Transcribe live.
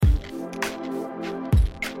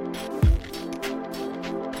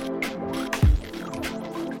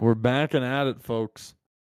We're back and at it, folks.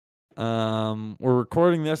 We're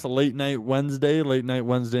recording this a late night Wednesday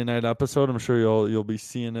night episode. I'm sure you'll be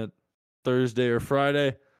seeing it Thursday or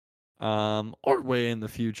Friday, or way in the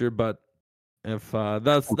future. But if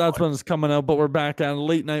that's when it's coming out. But we're back on a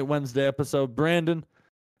late night Wednesday episode. Brandon,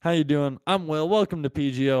 how you doing? I'm Will. Welcome to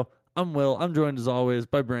PGO. I'm Will. I'm joined as always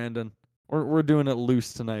by Brandon. We're doing it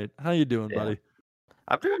loose tonight. How you doing, buddy?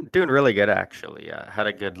 I'm doing really good, actually. Had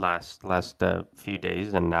a good last few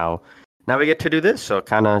days, and now we get to do this, so it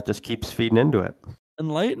kind of just keeps feeding into it.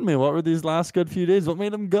 Enlighten me. What were these last good few days? What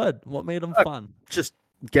made them good? What made them fun? Just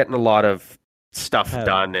getting a lot of stuff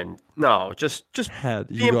done, and just head.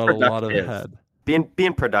 You got a lot of head.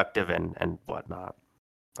 Being productive and whatnot.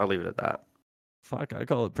 I'll leave it at that. Fuck, I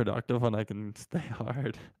call it productive when I can stay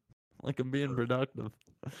hard. Like I'm being productive.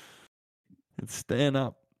 It's staying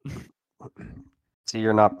up. So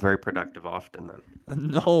you're not very productive often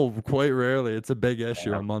then? No, quite rarely. It's a big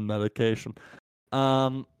issue. I'm on medication.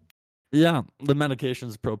 Yeah, the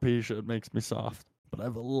medication's Propecia. It makes me soft, but I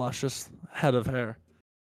have a luscious head of hair.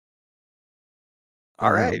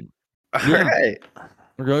 All right. All right.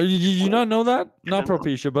 Did you not know that? Not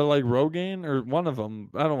Propecia, but like Rogaine or one of them.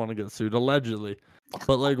 I don't want to get sued, allegedly.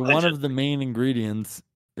 But like one of the main ingredients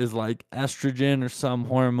is like estrogen or some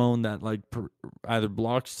hormone that like either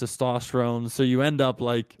blocks testosterone. So you end up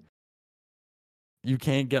like you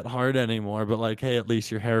can't get hard anymore, but like, hey, at least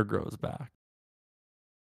your hair grows back.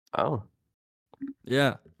 Oh.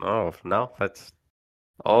 Yeah. Oh, no, that's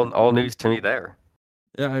all news to me there.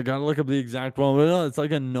 Yeah, I gotta look up the exact one. But no, it's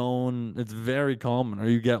like it's very common. Or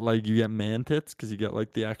you get man tits because you get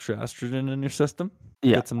like the extra estrogen in your system.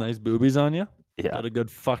 Yeah. Get some nice boobies on you. Yeah. Got a good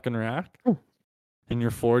fucking rack. In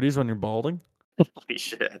your 40s when you're balding? Holy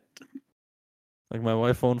shit. Like my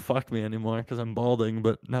wife won't fuck me anymore because I'm balding,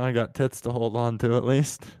 but now I got tits to hold on to at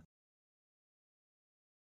least.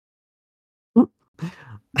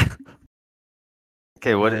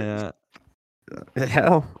 Okay, what the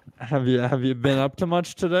hell? Have you been up to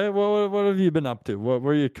much today? What have you been up to? Where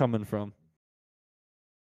are you coming from?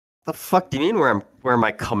 The fuck do you mean where am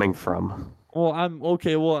I coming from? Well, I'm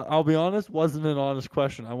okay. Well, I'll be honest, wasn't an honest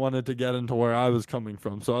question. I wanted to get into where I was coming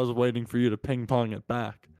from, so I was waiting for you to ping pong it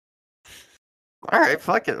back. All right,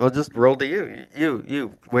 fuck it. We'll just roll to you.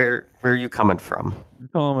 You. Where are you coming from?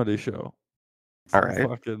 Comedy show. All right.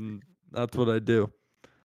 That's what I do.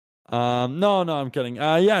 No, I'm kidding.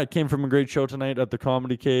 Yeah, it came from a great show tonight at the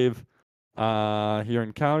Comedy Cave, here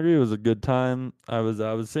in Calgary. It was a good time. I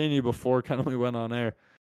was saying to you before, kind of we went on air.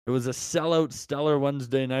 It was a sellout, stellar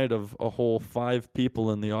Wednesday night of a whole 5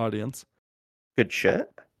 people in the audience. Good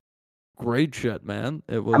shit. Great shit, man.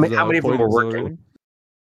 It was. How many of them were working?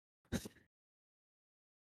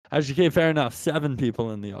 Actually, fair enough. 7 people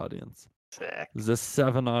in the audience. Sick. It was a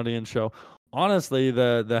 7 audience show. Honestly,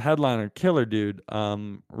 the headliner, killer dude,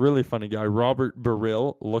 really funny guy, Robert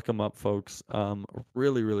Burrill. Look him up, folks.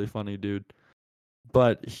 Really, really funny dude.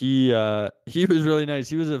 But he was really nice.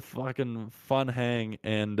 He was a fucking fun hang,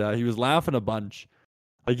 and he was laughing a bunch.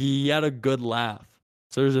 Like he had a good laugh.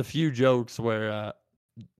 So there's a few jokes where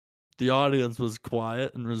the audience was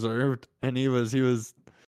quiet and reserved, and he was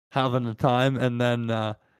having a time. And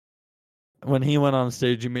then when he went on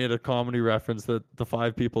stage, he made a comedy reference that the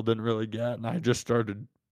 5 people didn't really get, and I just started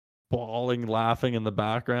bawling, laughing in the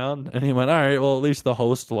background. And he went, "All right, well at least the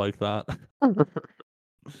host liked that."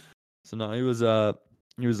 So no, he was a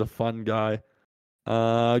fun guy.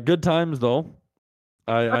 Good times though.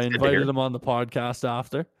 I invited him on the podcast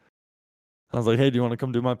after. I was like, "Hey, do you want to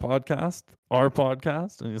come do my podcast? Our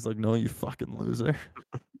podcast?" And he's like, "No, you fucking loser."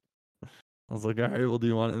 I was like, "All right, well, do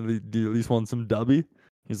you at least want some dubby?"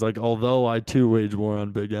 He's like, "Although I too wage war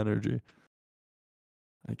on big energy."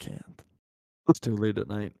 I can't. It's too late at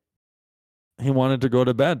night. He wanted to go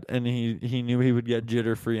to bed, and he knew he would get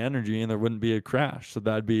jitter-free energy, and there wouldn't be a crash. So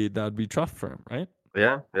that'd be tough for him, right?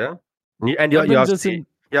 Yeah. You obviously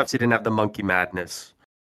didn't have the monkey madness.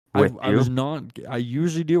 I was not. I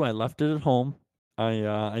usually do. I left it at home.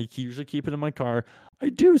 I usually keep it in my car. I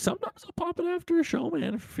do. Sometimes I'll pop it after a show,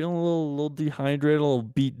 man. If you're feeling a little dehydrated, a little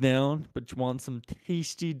beat down, but you want some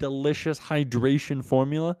tasty, delicious hydration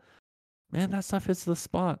formula, man, that stuff hits the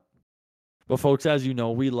spot. But folks, as you know,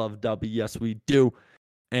 we love Dubby. Yes, we do.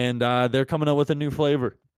 And they're coming out with a new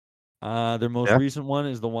flavor. Their most recent one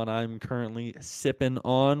is the one I'm currently sipping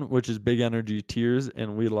on, which is Big Energy Tears,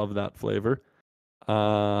 and we love that flavor.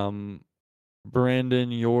 Brandon,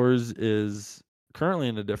 yours is currently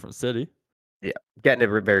in a different city. Yeah, getting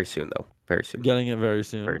it very soon, though. Very soon. Getting it very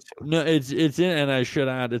soon. Very soon. No, it's in, and I should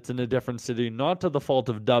add, it's in a different city, not to the fault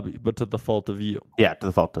of Dubby, but to the fault of you. Yeah, to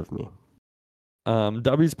the fault of me.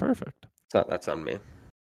 Dubby's perfect. So that's on me.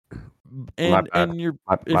 My bad. And you're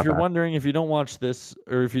My if you're bad. wondering, if you don't watch this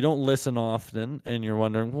or if you don't listen often and you're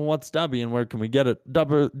wondering, well, what's Dubby and where can we get it?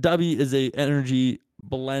 Dubby is a energy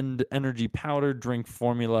blend, energy powder drink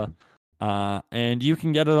formula, and you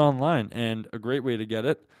can get it online. And a great way to get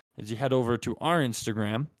it is you head over to our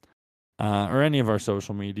Instagram or any of our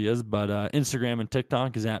social medias, but Instagram and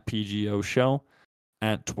TikTok is at PGO Show.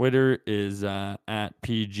 At Twitter is at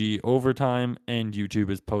PG Overtime, and YouTube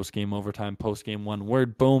is PostGame Overtime. PostGame, one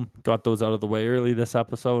word. Boom. Got those out of the way early this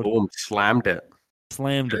episode. Boom, slammed it.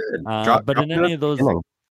 Slammed it. Drop But in it any at of the those, beginning.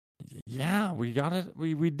 yeah, we got it.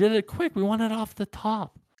 We did it quick. We want it off the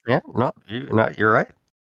top. Yeah, you're right.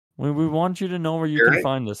 We want you to know where you You're can right.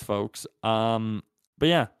 find us, folks. But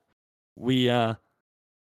yeah, you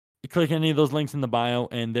click any of those links in the bio,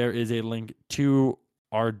 and there is a link to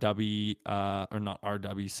RW, or not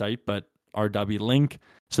RW site, but RW link.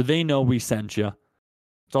 So they know we sent you.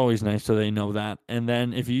 It's always nice so they know that. And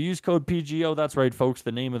then if you use code PGO, that's right, folks,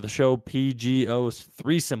 the name of the show, PGO, is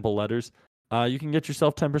 3 simple letters. You can get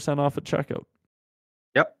yourself 10% off at checkout.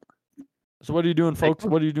 Yep. So what are you doing, folks?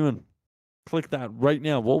 What are you doing? Click that right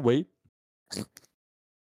now. We'll wait.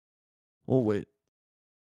 We'll wait.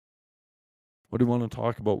 What do you want to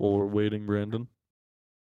talk about while we're waiting, Brandon?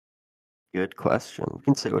 Good question. We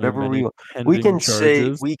can say whatever we want. We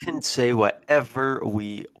can say whatever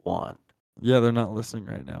we want. Yeah, they're not listening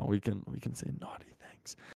right now. We can say naughty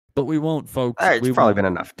things, but we won't, folks. It's probably been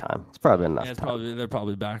enough time. It's probably been enough time. They're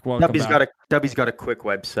probably back. Welcome Dubby's back. got a quick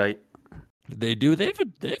website. They do. They have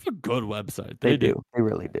a good website. They do. They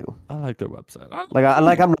really do. I like their website.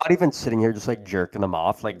 I'm not even sitting here just like jerking them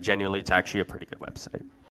off. Like genuinely, it's actually a pretty good website.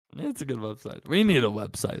 It's a good website. We need a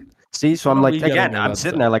website. See, so I'm like, again, I'm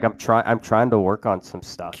sitting there like I'm trying to work on some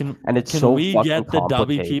stuff, and it's so fucking complicated. Can we get the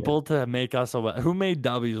Dubby people to make us who made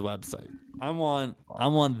Dubby's website? I want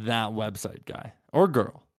that website guy or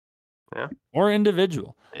girl, yeah, or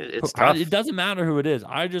individual. It's tough. It doesn't matter who it is.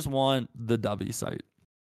 I just want the Dubby site.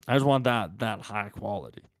 I just want that high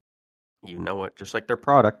quality. You know it, just like their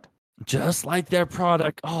product. Just like their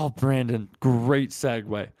product. Oh, Brandon, great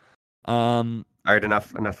segue. All right,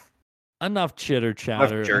 enough chitter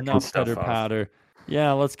chatter, enough pitter patter.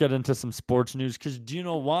 Yeah, let's get into some sports news. Because do you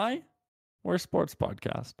know why? We're a sports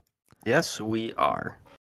podcast. Yes, we are.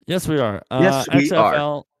 Yes, we are. Yes, we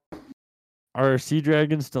XFL, are Sea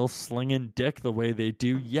Dragons still slinging dick the way they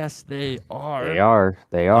do? Yes, they are.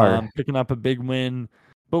 They are. Picking up a big win,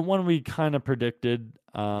 but one we kind of predicted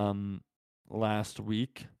last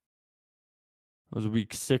week. It was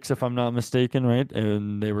week 6, if I'm not mistaken, right?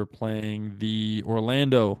 And they were playing the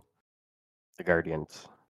Guardians.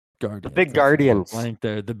 The big Guardians. Blank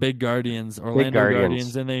there. The big Guardians. Orlando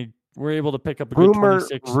Guardians. And they were able to pick up a good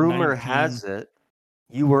 26-19. Rumor has it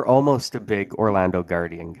you were almost a big Orlando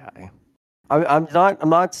Guardian guy. I'm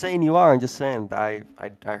not saying you are. I'm just saying I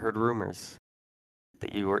heard rumors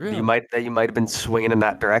that you were Really? you might have been swinging in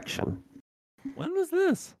that direction. When was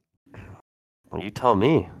this? Well, you tell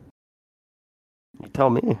me.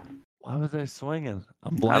 Why was I swinging?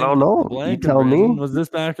 I'm blank. I don't know. You tell me. Was this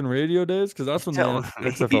back in radio days? Because that's when the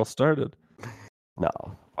XFL started. No,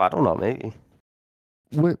 I don't know. Maybe.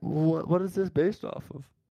 What is this based off of?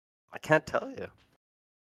 I can't tell you.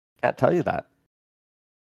 Can't tell you that.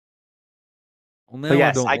 Well, but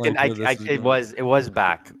yes, it was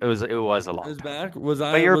back. It was a long. It was time. Back. Was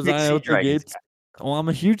I out the gates? Oh, I'm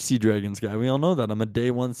a huge Sea Dragons guy. We all know that. I'm a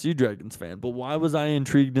day one Sea Dragons fan. But why was I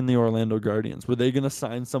intrigued in the Orlando Guardians? Were they going to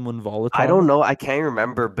sign someone volatile? I don't know. I can't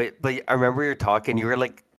remember. But I remember you talking. You were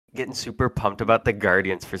like getting super pumped about the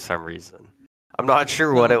Guardians for some reason. I'm not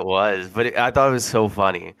sure what it was, but I thought it was so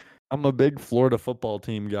funny. I'm a big Florida football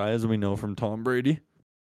team guy, as we know from Tom Brady.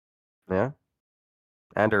 Yeah.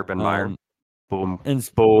 And Urban Meyer. Boom.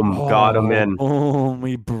 Boom. Got him in. Boom.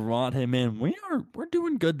 We brought him in. We're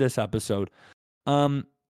doing good this episode.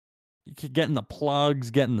 Getting the plugs,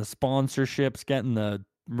 getting the sponsorships, getting the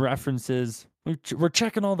references. We're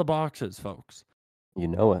checking all the boxes, folks. You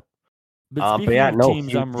know it. But speaking of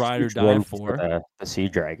teams I'm ride or die for, the Sea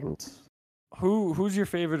Dragons. Who's your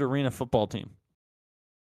favorite arena football team?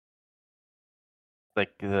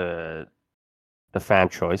 Like the Fan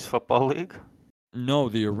Choice Football League? No,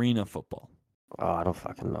 the arena football. Oh, I don't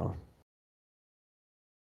fucking know.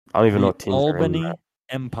 I don't even know what teams Albany are in that.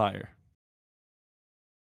 Empire.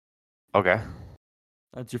 Okay.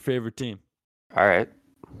 That's your favorite team. All right.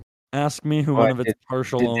 Ask me who one of its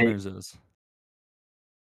partial owners is.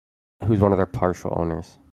 Who's one of their partial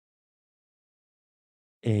owners?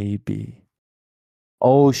 AB.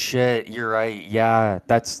 Oh, shit. You're right. Yeah.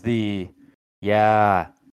 That's the... Yeah.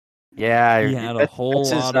 He had a whole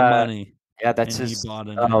lot of money. Yeah, that's and his. He bought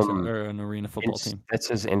an arena football team. That's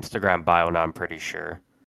his Instagram bio. Now I'm pretty sure.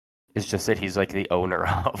 It's just that he's like the owner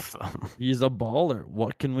of them. He's a baller.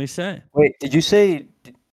 What can we say? Wait, did you say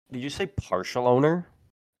partial owner?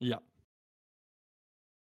 Yeah.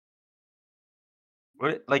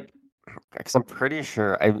 What, like, because I'm pretty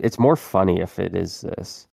sure it's more funny if it is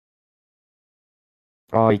this.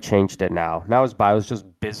 Oh, he changed it now. Now his bio is just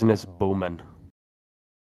business booming.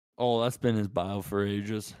 Oh, that's been his bio for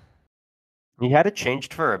ages. He had it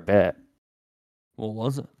changed for a bit. What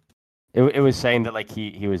was it? It was saying that like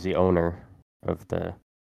he was the owner of the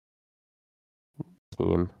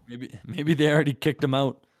team. Maybe they already kicked him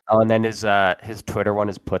out. Oh, and then his Twitter one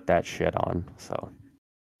is put that shit on. So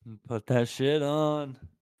put that shit on.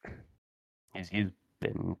 He's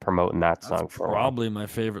been promoting that song for a while. Probably my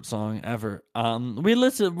favorite song ever.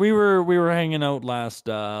 We were hanging out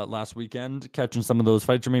last weekend, catching some of those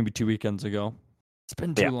fights, or maybe 2 weekends ago. It's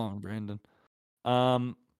been too long, Brandon.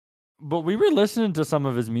 But we were listening to some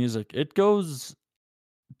of his music. It goes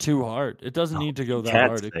too hard. It doesn't need to go that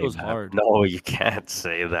hard. It goes hard. No, you can't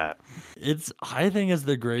say that. I think it's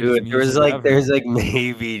the greatest music there's like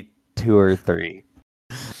maybe 2 or 3.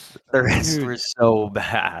 The rest were so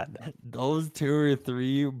bad. Those 2 or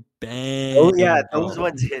 3 bang. Oh yeah, those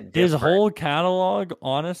ones hit different. His whole catalog,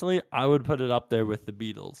 honestly, I would put it up there with the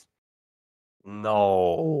Beatles.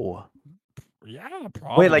 No. Yeah,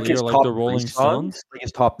 probably. Wait, like his or top the Rolling Stones? Like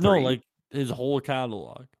his top 3? No, like his whole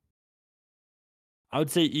catalog. I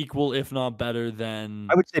would say equal, if not better than.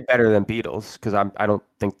 I would say better than Beatles, because I don't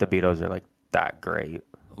think the Beatles are like that great.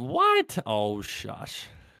 What? Oh, shush.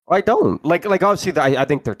 I don't like obviously I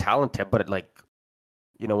think they're talented, but like,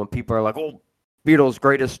 you know, when people are like, "Oh, Beatles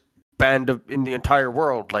greatest band in the entire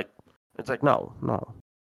world," like it's like no.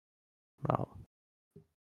 But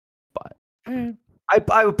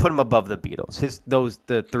I would put him above the Beatles.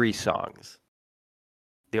 The 3 songs,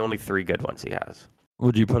 the only 3 good ones he has.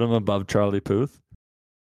 Would you put him above Charlie Puth?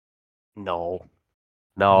 No.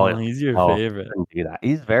 Oh, he's your favorite. I couldn't do that.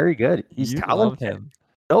 He's very good. He's talented. Love him.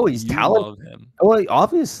 No, he's talented. Love him. Well,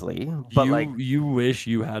 obviously, but you wish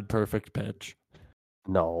you had perfect pitch.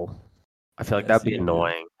 No, I feel like that'd be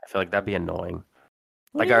annoying.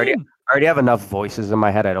 Like I already have enough voices in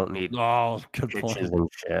my head. I don't need pitches and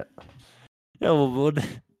shit. Yeah, well,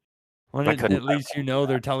 at least you know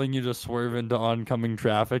they're telling you to swerve into oncoming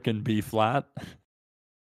traffic and be flat.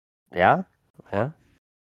 Yeah.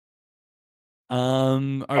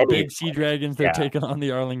 Our big Sea Dragons, they're taking on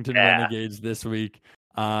the Arlington Renegades this week.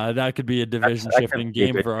 That could be a division-shifting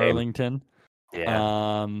game for Arlington.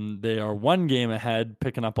 Yeah. They are 1 game ahead,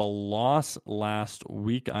 picking up a loss last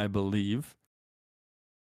week, I believe.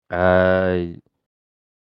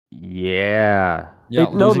 Yeah.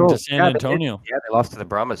 Losing to San Antonio. They lost to the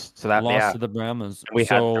Brahmas. So that lost to the Brahmas. And we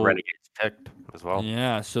had the Renegades picked as well.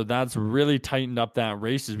 Yeah, so that's really tightened up that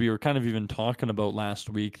race. As we were kind of even talking about last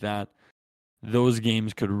week that those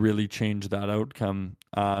games could really change that outcome.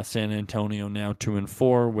 San Antonio now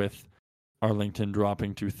 2-4, with Arlington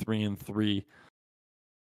dropping to 3-3.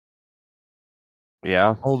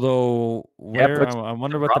 Yeah. Although, I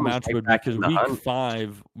wonder what the match would be, because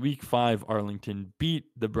week five, Arlington beat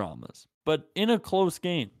the Brahmas, but in a close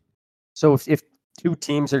game. So if 2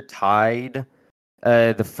 teams are tied,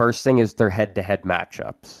 the first thing is their head-to-head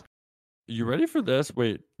matchups. You ready for this?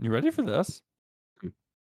 Wait, you ready for this?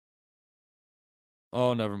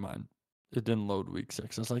 Oh, never mind. It didn't load week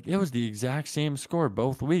 6. It's like it was the exact same score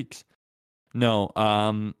both weeks. No,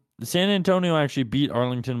 San Antonio actually beat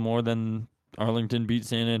Arlington more than Arlington beat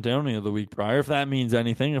San Antonio the week prior. If that means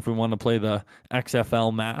anything, if we want to play the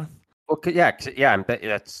XFL math. Well, yeah.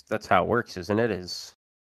 That's how it works, isn't it?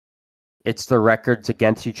 It's the records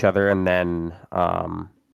against each other, and then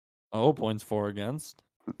points for against.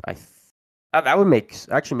 That would make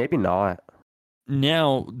maybe not.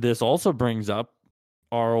 Now this also brings up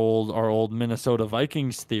our old Minnesota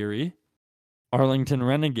Vikings theory. Arlington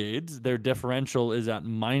Renegades, their differential is at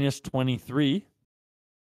 -23.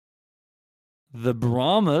 The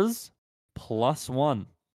Brahmas +1.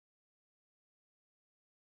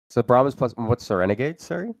 So Brahmas plus, what's the Renegades,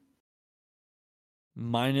 sorry?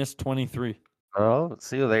 -23. Oh,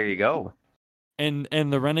 see, there you go. And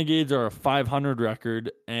the Renegades are a 500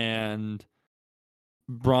 record, and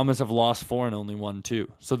Brahmas have lost 4 and only won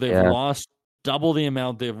 2. So they've lost double the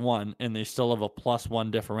amount they've won, and they still have a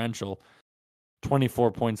 +1 differential,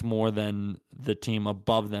 24 points more than the team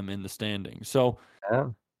above them in the standing. So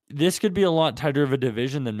this could be a lot tighter of a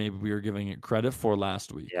division than maybe we were giving it credit for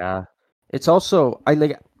last week. Yeah. It's also, I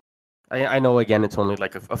know, again, it's only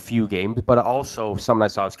like a few games, but also something I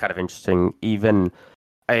saw was kind of interesting. Even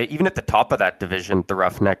even at the top of that division, the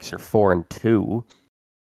Roughnecks are 4-2.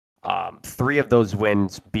 3 of those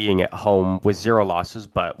wins being at home with 0 losses,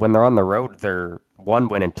 but when they're on the road, they're 1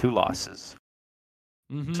 win and 2 losses.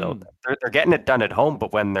 Mm-hmm. So they're getting it done at home,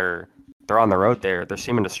 but when they're on the road, they're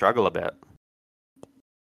seeming to struggle a bit.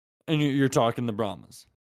 And you're talking the Brahmas?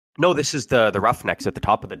 No, this is the Roughnecks at the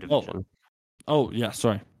top of the division. Oh yeah,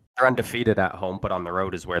 sorry. They're undefeated at home, but on the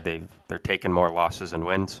road is where they're taking more losses and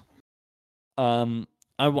wins.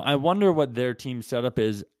 I wonder what their team setup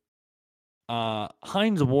is.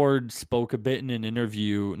 Hines Ward spoke a bit in an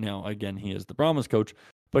interview. Now, again, he is the Brahmas coach,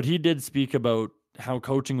 but he did speak about how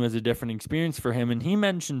coaching was a different experience for him. And he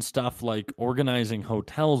mentioned stuff like organizing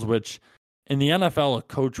hotels, which in the NFL, a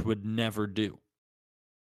coach would never do.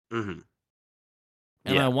 Mm-hmm.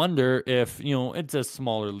 And I wonder if, it's a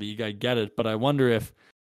smaller league. I get it. But I wonder if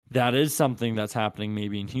that is something that's happening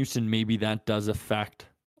maybe in Houston. Maybe that does affect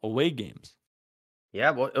away games.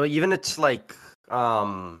 Yeah. Well, even it's like,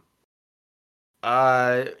 even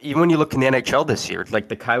when you look in the NHL this year, like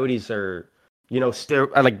the Coyotes are, still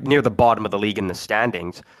like near the bottom of the league in the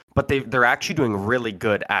standings, but they're actually doing really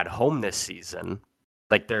good at home this season.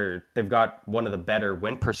 Like they've got one of the better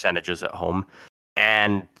win percentages at home,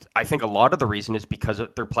 and I think a lot of the reason is because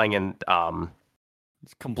they're playing in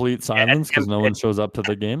it's complete silence because no one shows up to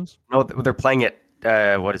the games. No, they're playing at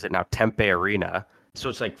what is it now, Tempe Arena, so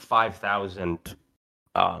it's like 5,000.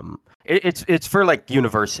 It's for like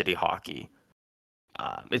university hockey.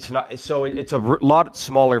 It's not, so it's a lot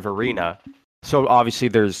smaller of arena. So obviously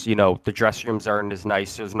there's, the dressing rooms aren't as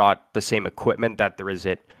nice. There's not the same equipment that there is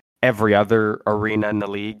at every other arena in the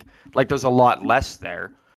league. Like there's a lot less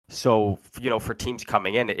there. So, for teams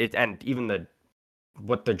coming in, and even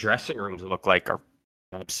what the dressing rooms look like are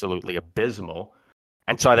absolutely abysmal.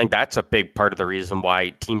 And so I think that's a big part of the reason why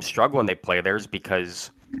teams struggle when they play there is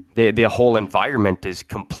because the whole environment is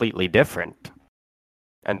completely different.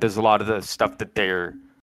 And there's a lot of the stuff that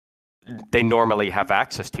they normally have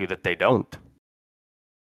access to that they don't.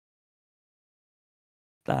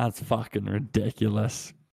 That's fucking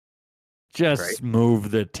ridiculous. Just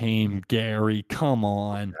move the team, Gary. Come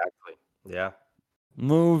on. Exactly. Yeah.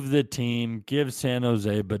 Move the team. Give San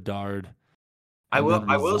Jose Bedard. I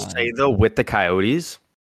will say though, with the Coyotes,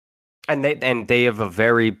 and they have a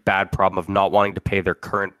very bad problem of not wanting to pay their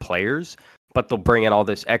current players, but they'll bring in all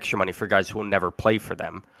this extra money for guys who will never play for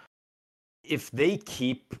them. If they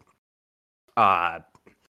keep their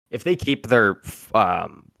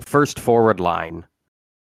first forward line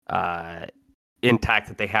intact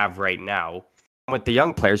that they have right now, with the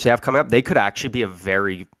young players they have coming up, they could actually be a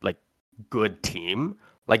very good team.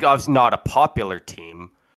 Like, obviously not a popular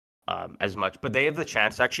team as much, but they have the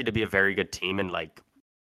chance actually to be a very good team in like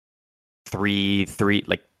 3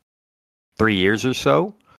 years or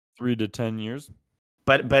so. 3 to 10 years.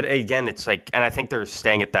 But again, it's like, and I think they're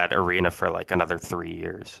staying at that arena for like another 3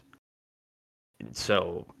 years.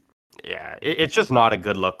 So, yeah, it's just not a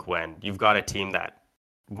good look when you've got a team that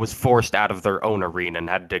was forced out of their own arena and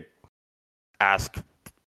had to ask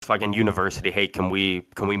fucking university, hey, can we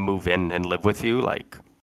move in and live with you? Like,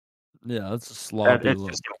 yeah, that's a sloppy look.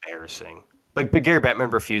 It's just embarrassing. But Gary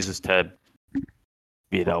Bettman refuses to,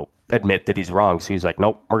 admit that he's wrong. So he's like,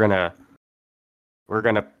 nope, we're gonna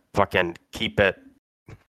fucking keep in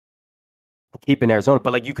Arizona.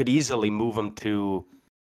 But like, you could easily move them to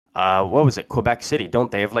what was it, Quebec City? Don't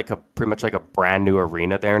they have pretty much like a brand new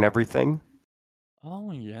arena there and everything?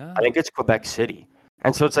 Oh yeah, I think it's Quebec City.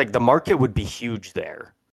 And so it's like the market would be huge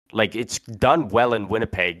there. Like, it's done well in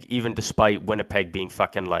Winnipeg, even despite Winnipeg being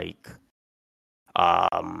fucking the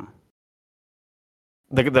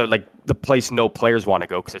place no players want to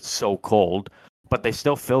go because it's so cold. But they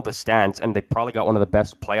still fill the stands, and they probably got one of the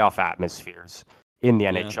best playoff atmospheres in the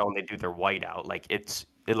NHL. And they do their whiteout. Like, it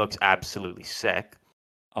looks absolutely sick.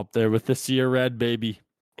 Up there with the Sea Red, baby.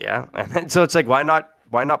 Yeah, and so it's like, why not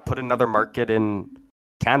put another market in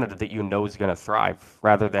Canada that is going to thrive,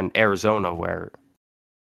 rather than Arizona, where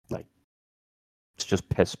it's just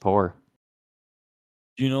piss poor.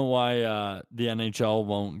 Do you know why the NHL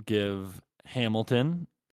won't give Hamilton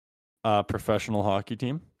a professional hockey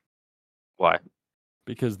team? Why?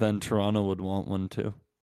 Because then Toronto would want one too.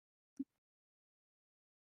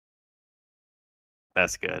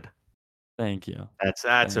 That's good. Thank you.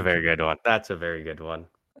 That's a very good one. That's a very good one.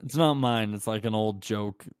 It's not mine. It's like an old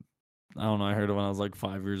joke. I don't know. I heard it when I was like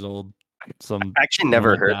 5 years old. I actually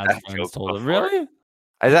never heard that joke before. Really?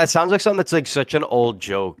 That sounds like something that's like such an old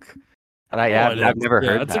joke, and I've never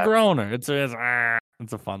heard that. It's a groaner. It's a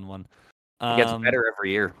fun one. It gets better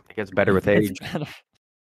every year. It gets better with age.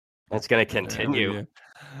 It's going to continue.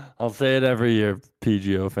 I'll say it every year,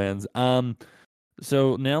 PGO fans.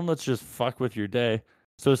 So now let's just fuck with your day.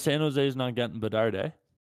 So San Jose's not getting Bedard, eh?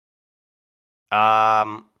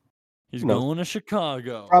 He's going to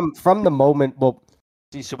Chicago. From the moment, well,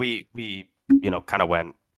 see, so we kind of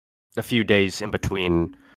went a few days in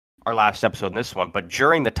between our last episode and this one, but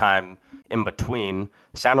during the time in between,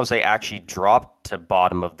 San Jose actually dropped to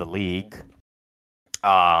bottom of the league.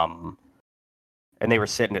 And they were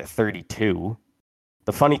sitting at 32.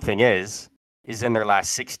 The funny thing is in their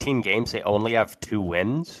last 16 games, they only have 2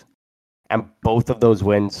 wins, and both of those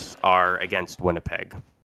wins are against Winnipeg.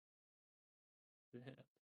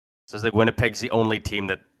 So it's like Winnipeg's the only team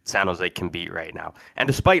that San Jose can beat right now. And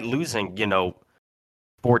despite losing,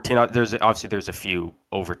 14, there's a few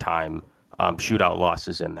overtime shootout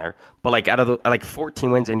losses in there, but like out of the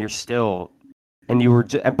 14 wins, and you're still, and you were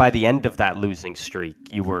by the end of that losing streak,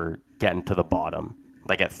 you were getting to the bottom,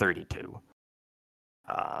 like at 32.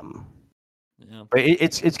 Yeah. But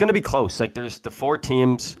it's going to be close. Like there's the 4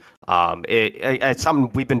 teams. It's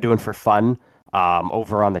something we've been doing for fun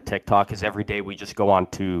over on the TikTok. Is every day we just go on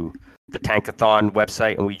to the Tankathon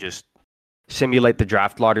website and we just simulate the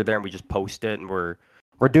draft lottery there, and we just post it, and we're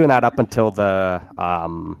doing that up until the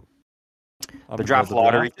draft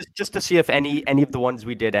lottery, just to see if any of the ones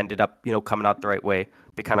we did ended up coming out the right way.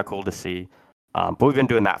 Be kind of cool to see. But we've been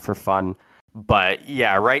doing that for fun. But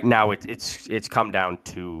yeah, right now it's come down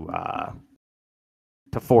to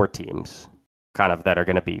 4 teams, kind of, that are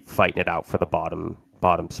going to be fighting it out for the bottom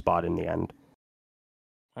spot in the end.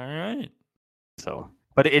 All right. So,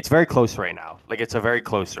 but it's very close right now. Like it's a very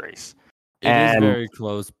close race. It is very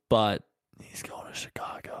close, but he's going to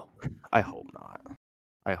Chicago. I hope not.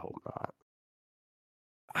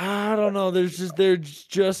 I don't know. There's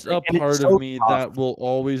just a part of me that will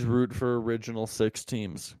always root for original 6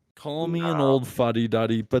 teams. Call me an old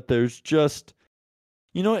fuddy-duddy, but there's just,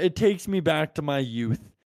 it takes me back to my youth.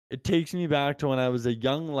 It takes me back to when I was a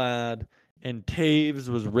young lad and Taves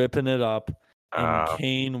was ripping it up and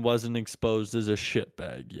Kane wasn't exposed as a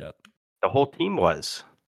shitbag yet. The whole team was.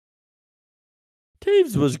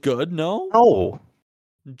 Taves was good, no? No.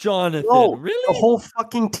 Jonathan, really? The whole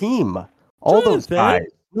fucking team. All those guys.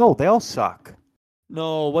 No, they all suck.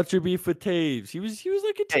 No, what's your beef with Taves? He was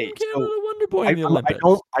like a Team Canada Wonder Boy in the Olympics.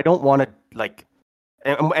 I don't want to like,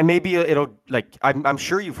 and maybe it'll like, I'm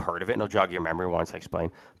sure you've heard of it and it'll jog your memory once I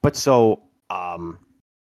explain. But so,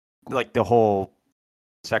 like the whole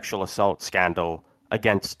sexual assault scandal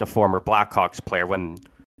against the former Blackhawks player when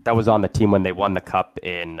that was on the team when they won the cup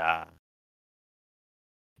in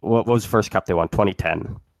what was the first cup they won?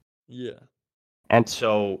 2010. Yeah. And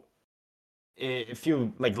so, if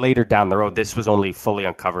you like later down the road, this was only fully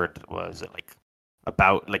uncovered. Was it like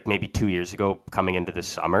about like maybe 2 years ago, coming into the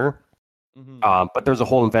summer? Mm-hmm. But there's a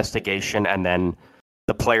whole investigation, and then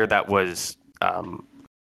the player that was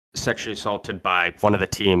sexually assaulted by one of the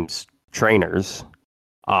team's trainers,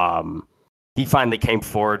 he finally came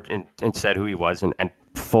forward and said who he was, and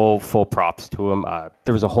full props to him.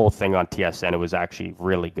 There was a whole thing on TSN. It was actually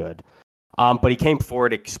really good. But he came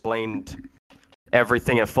forward, explained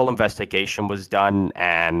everything. A full investigation was done,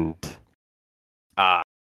 and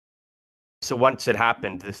so once it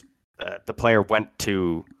happened, the player went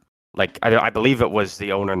to, like, I believe it was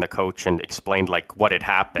the owner and the coach, and explained like what had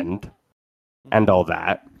happened and all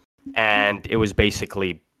that, and it was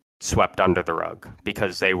basically swept under the rug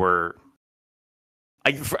because they were.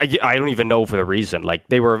 I don't even know for the reason. Like,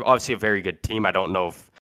 they were obviously a very good team. I don't know if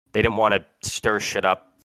they didn't want to stir shit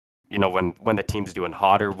up, when the team's doing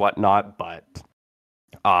hot or whatnot. But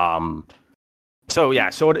so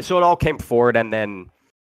it all came forward, and then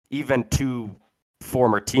even 2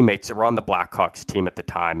 former teammates that were on the Blackhawks team at the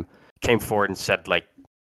time came forward and said, like,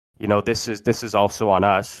 this is also on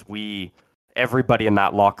us. Everybody in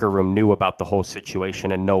that locker room knew about the whole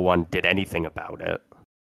situation, and no one did anything about it.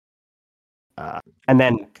 And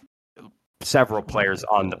then several players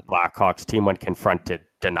on the Blackhawks team, when confronted,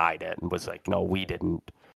 denied it and was like, "No, we didn't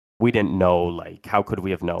know. Like, how could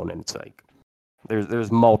we have known?" And it's like,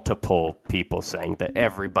 there's multiple people saying that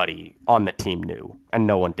everybody on the team knew, and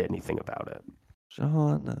no one did anything about it.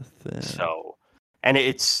 Jonathan. So, and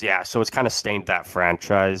it's kind of stained that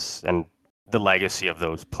franchise and the legacy of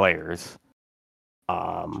those players.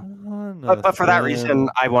 But for that reason,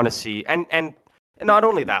 I want to see and not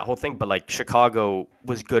only that whole thing, but like Chicago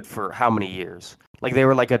was good for how many years? Like they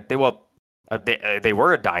were like they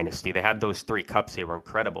were a dynasty. They had those 3 cups. They were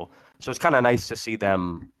incredible. So it's kind of nice to see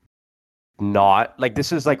them not like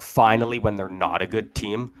this is like finally when they're not a good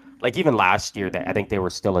team. Like even last year, I think they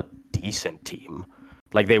were still a decent team.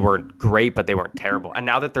 Like they weren't great, but they weren't terrible. And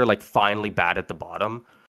now that they're like finally bad at the bottom,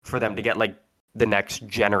 for them to get like the next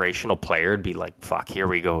generational player and be like, fuck, here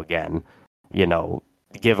we go again.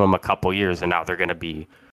 give them a couple years, and now they're going to be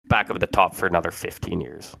back up at the top for another 15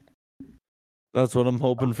 years. That's what I'm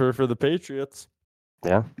hoping for the Patriots.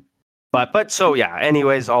 Yeah. But so, yeah,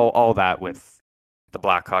 anyways, all that with the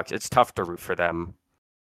Blackhawks, it's tough to root for them.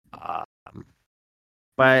 I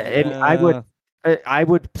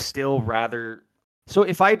would still rather. So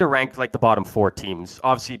if I had to rank like the bottom 4 teams,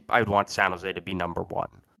 obviously I would want San Jose to be number 1.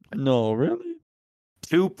 No, really?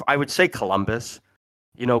 2, I would say Columbus.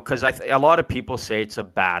 Because a lot of people say it's a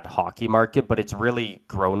bad hockey market, but it's really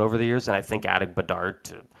grown over the years, and I think adding Bedard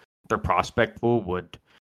to their prospect pool would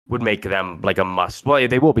make them like a must. Well,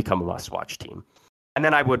 they will become a must-watch team. And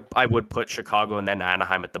then I would put Chicago and then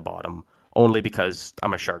Anaheim at the bottom, only because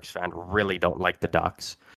I'm a Sharks fan. Really don't like the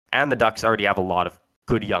Ducks, and the Ducks already have a lot of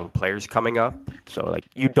good young players coming up. So like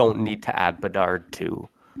you don't need to add Bedard to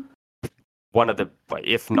one of the,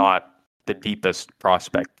 if not the deepest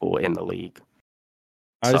prospect pool in the league.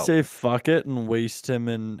 I say fuck it and waste him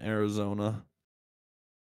in Arizona.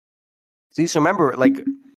 See, so remember, like,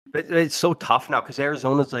 it's so tough now because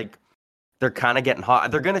Arizona's like, they're kind of getting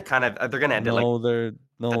hot. They're gonna end it like they're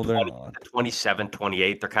not. 27,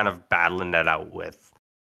 28. They're kind of battling that out with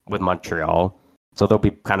Montreal, so they'll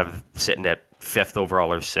be kind of sitting at 5th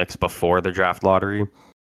overall or 6th before the draft lottery.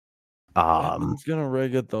 He's gonna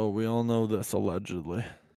rig it though. We all know this allegedly.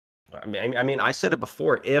 I mean, I said it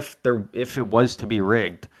before. If it was to be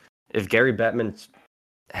rigged, if Gary Bettman's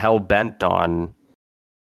hell bent on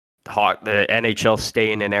the NHL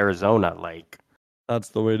staying in Arizona, like that's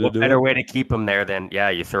the way to do it. What better way to keep him there than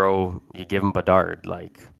you give him Bedard,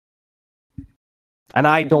 like. And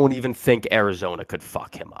I don't even think Arizona could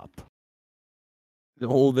fuck him up.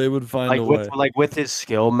 Oh, they would find a way. Like with his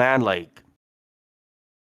skill, man, like.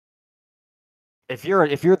 If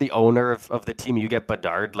you're the owner of the team, you get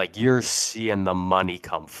Bedard, like you're seeing the money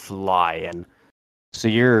come flying. So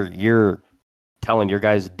you're telling your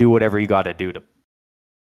guys do whatever you got to do to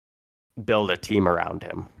build a team around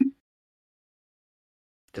him.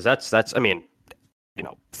 Because that's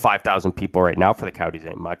 5,000 people right now for the Coyotes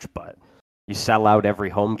ain't much, but you sell out every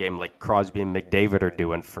home game like Crosby and McDavid are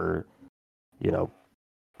doing for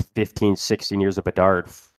 15, 16 years of Bedard.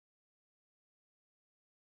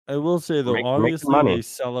 I will say though, obviously they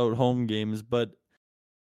sell out home games, but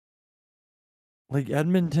like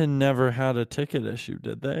Edmonton never had a ticket issue,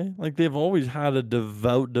 did they? Like they've always had a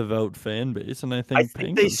devout fan base, and I think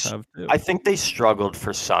Penguins have too. I think they struggled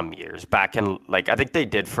for some years back in, like I think they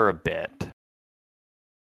did for a bit.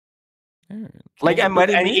 Like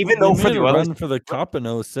and even though for the Oilers run for the Cup in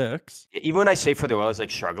 2006, even when I say for the Oilers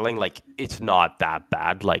like struggling, like it's not that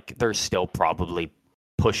bad. Like they're still probably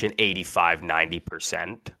pushing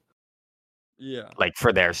 85-90%. Yeah. Like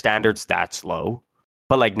for their standards, that's low.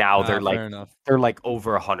 But like now they're like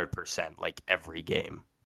over 100% like every game.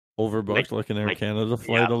 Overbooked like an Air Canada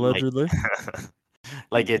flight allegedly.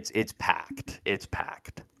 Like it's packed. It's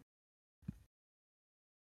packed.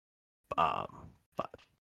 But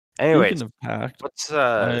anyways, speaking of packed, what's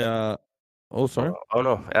sorry. Oh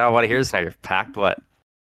no, I want to hear this now. You're packed. What?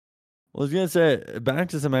 Well, I was gonna say back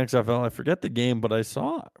to some XFL. I forget the game, but I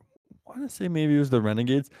want to say maybe it was the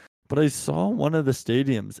Renegades, but I saw one of the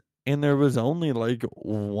stadiums and there was only like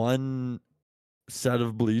one set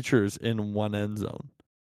of bleachers in one end zone.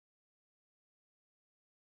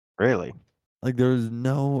 Really? Like there was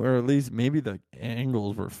no, or at least maybe the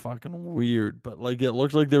angles were fucking weird, but like it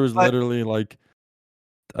looked like there was literally like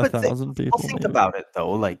 1,000 people. Think about it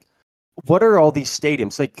though. Like, what are all these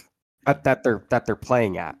stadiums like that they're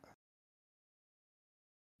playing at?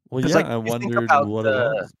 Well, yeah, I wondered what it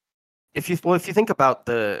was. If you think about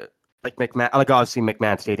the like McMahon, like obviously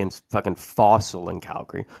McMahon Stadium's fucking fossil in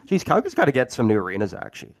Calgary. Jeez, Calgary's got to get some new arenas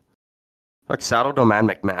actually. Like Saddle Dome and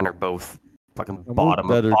McMahon are both fucking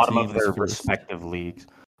bottom of their respective leagues.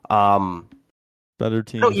 Better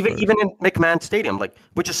teams. No, even in McMahon Stadium, like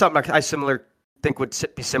which is something I think would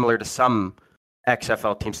be similar to some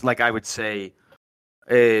XFL teams. Like I would say,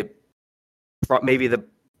 maybe the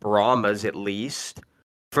Brahmas at least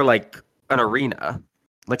for like an arena.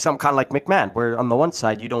 Like some kind of like McMahon, where on the one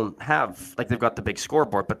side you don't have like they've got the big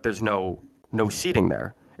scoreboard, but there's no seating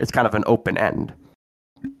there. It's kind of an open end.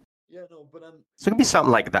 Yeah, no, but so it could be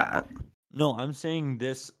something like that. No, I'm saying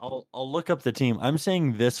this. I'll look up the team. I'm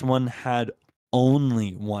saying this one had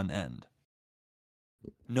only one end,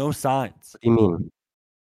 no sides. What do you mean?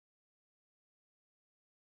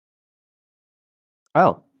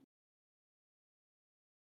 Oh,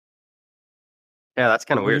 yeah, that's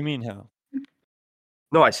kind of weird. What do you mean how?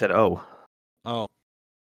 No, I said oh. Oh.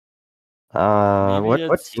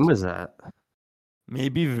 What team was that?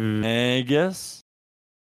 Maybe Vegas.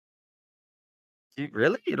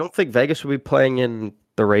 Really? You don't think Vegas will be playing in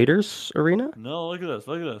the Raiders arena? No, look at this.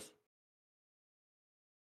 Look at this.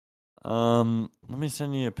 Let me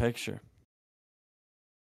send you a picture.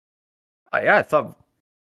 Oh, yeah, I thought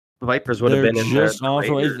the Vipers would have been in the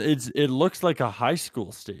Raiders. It looks like a high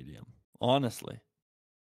school stadium, honestly.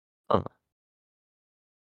 Huh.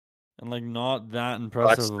 And like not that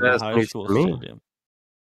impressive of a high school stadium.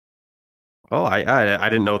 Oh, I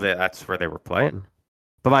didn't know that that's where they were playing.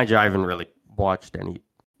 But mind you, I haven't really watched any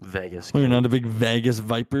Vegas games. You're not a big Vegas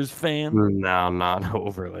Vipers fan? No, not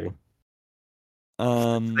overly.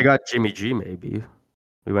 They got Jimmy G. Maybe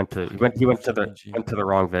he went to the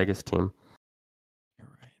wrong Vegas team. You're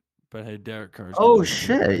right, but hey, Derek Carr's. Oh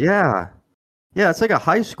shit! Yeah, it's like a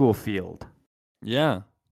high school field. Yeah,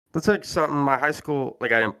 that's like something. My high school,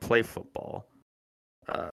 like I didn't play football.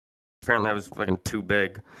 Apparently, I was fucking too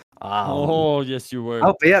big. Oh yes, you were.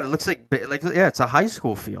 Oh, but yeah, it looks like it's a high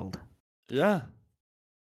school field. Yeah.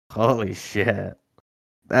 Holy shit,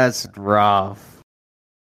 that's rough.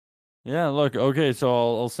 Yeah, look, okay, so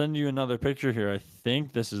I'll send you another picture here. I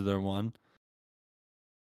think this is their one.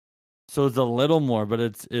 So it's a little more, but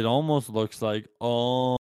it almost looks like,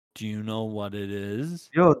 do you know what it is?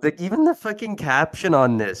 Yo, even the fucking caption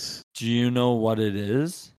on this. Do you know what it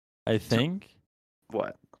is? I think.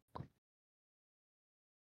 What?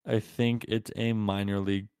 I think it's a minor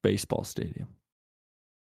league baseball stadium.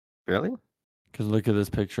 Really? Because look at this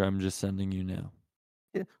picture I'm just sending you now.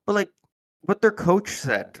 Yeah, but like, what their coach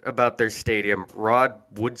said about their stadium, Rod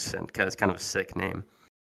Woodson, that's kind of a sick name.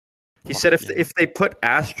 He said if they put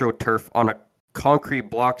AstroTurf on a concrete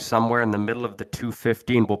block somewhere in the middle of the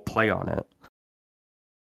 215, we'll play on it.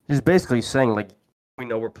 He's basically saying, like, we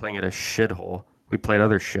know we're playing at a shithole. We played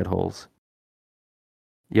other shitholes.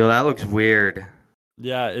 Yo, that looks weird.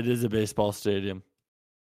 Yeah, it is a baseball stadium.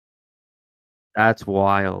 That's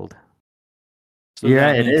wild. So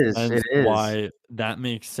yeah, it is. It is. Why that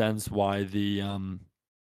makes sense? Why the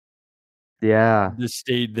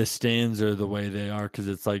the stands are the way they are, because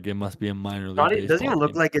it's like it must be a minor league. It doesn't even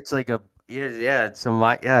look like it's like a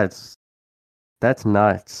that's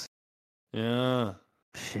nuts. Yeah.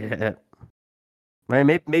 Shit.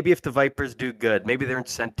 Maybe if the Vipers do good, maybe their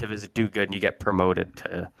incentive is to do good and you get promoted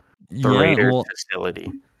to the Raiders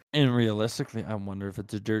facility. And realistically, I wonder if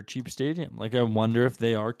it's a dirt cheap stadium. Like, I wonder if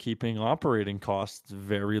they are keeping operating costs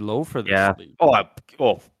very low for this league.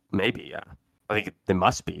 Maybe, yeah. I think they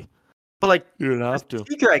must be. But, like, you'd have to.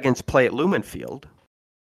 Sea Dragons play at Lumen Field.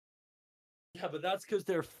 Yeah, but that's because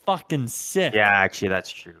they're fucking sick. Yeah, actually,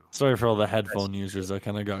 that's true. Sorry for all the headphone users. I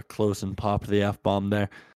kind of got close and popped the F-bomb there.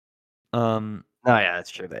 No, yeah, that's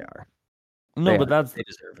true. They are. No, but they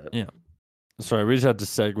deserve it. Yeah. Sorry, we just had to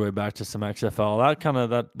segue back to some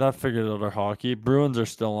XFL. That figured out our hockey. Bruins are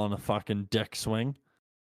still on a fucking dick swing.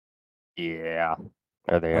 Yeah.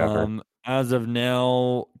 Are they ever? As of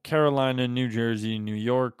now, Carolina, New Jersey, New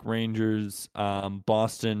York, Rangers,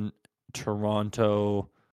 Boston, Toronto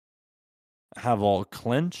have all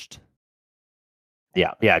clinched.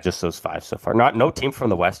 Yeah, just those 5 so far. No team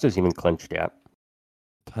from the West is even clinched yet.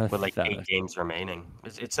 Pathetic. With like 8 games remaining.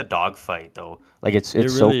 It's a dogfight though. Like it's really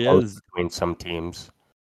so close is. between some teams.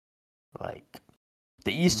 Like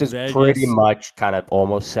the East is pretty much kind of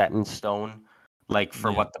almost set in stone, like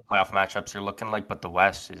for what the playoff matchups are looking like, but the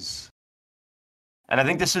West is. And I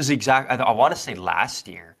think this is I want to say last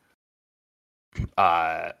year.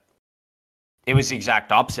 It was the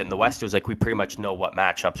exact opposite. In the West, it was like we pretty much know what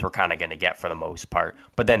matchups we're kind of going to get for the most part.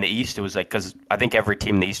 But then the East, it was like, because I think every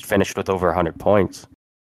team in the East finished with over 100 points.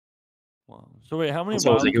 Wow. So wait, how many?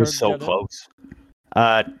 So it was so close.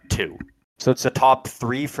 2. So it's the top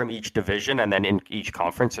 3 from each division, and then in each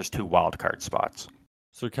conference, there's 2 wild card spots.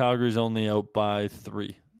 So Calgary's only out by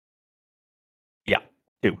 3. Yeah,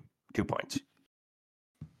 2 points.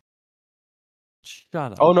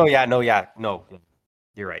 Shut up. Oh no,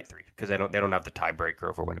 you're right, 3, because they don't have the tiebreaker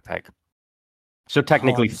over Winnipeg. So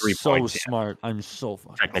technically 3 points. So smart. Yeah. I'm so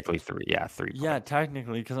fucking. Technically 3. Yeah, 3. Yeah,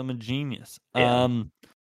 technically, because I'm a genius. Yeah.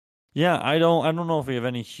 Yeah, I don't know if we have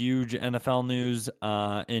any huge NFL news.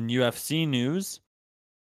 In UFC news,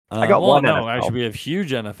 I got one. No, actually, we have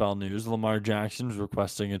huge NFL news. Lamar Jackson's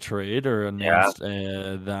requesting a trade, or announced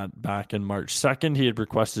that back in March 2nd, he had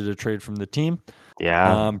requested a trade from the team.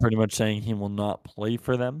 Yeah, pretty much saying he will not play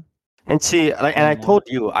for them. And see, and I told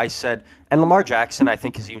you, I said, and Lamar Jackson, I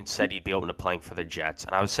think, has even said he'd be open to playing for the Jets.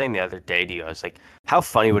 And I was saying the other day to you, I was like, how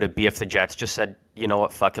funny would it be if the Jets just said, you know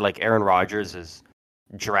what, fuck it, like Aaron Rodgers is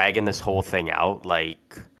dragging this whole thing out,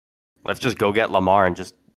 like, let's just go get Lamar and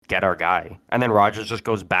just get our guy. And then Rodgers just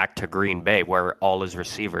goes back to Green Bay, where all his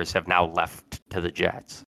receivers have now left to the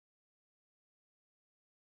Jets.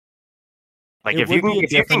 Like if you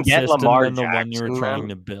can get Lamar than the Jackson, one you were trying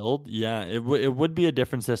to build, yeah, it would be a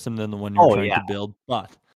different system than the one you were trying to build.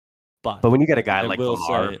 But when you get a guy like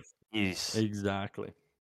Lamar, he's exactly.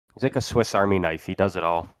 He's like a Swiss Army knife. He does it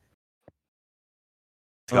all.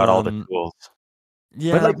 He's got all the tools.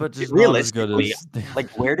 Yeah, but just realistically, like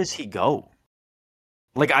where does he go?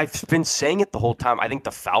 Like I've been saying it the whole time. I think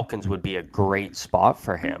the Falcons would be a great spot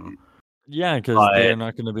for him. Yeah, because they're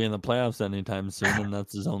not going to be in the playoffs anytime soon, and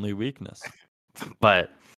that's his only weakness. But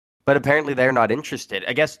apparently they're not interested.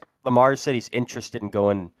 I guess Lamar said he's interested in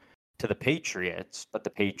going to the Patriots, but the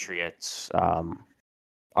Patriots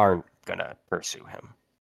aren't gonna pursue him.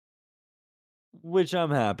 Which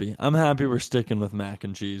I'm happy. I'm happy we're sticking with mac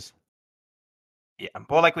and cheese. Yeah.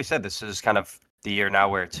 Well, like we said, this is kind of the year now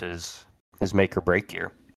where it's his make or break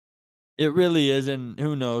year. It really is, and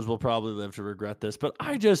who knows, we'll probably live to regret this. But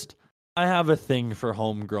I have a thing for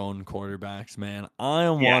homegrown quarterbacks, man. I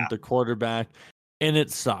want the quarterback, and it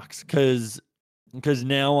sucks because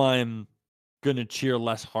now I'm gonna cheer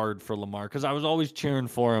less hard for Lamar because I was always cheering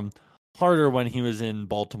for him harder when he was in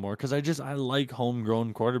Baltimore because I like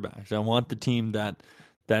homegrown quarterbacks. I want the team that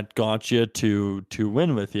got you to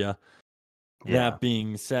win with you. Yeah. That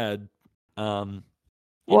being said, being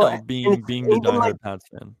the diehard Pats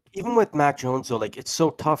fan. Even with Mac Jones though, like it's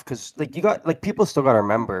so tough because like you got like people still got to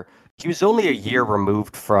remember he was only a year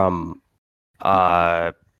removed from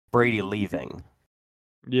Brady leaving.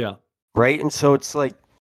 Yeah. Right, and so it's like,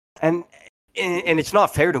 and it's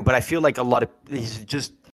not fair to him, but I feel like a lot of he's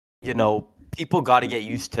just. People got to get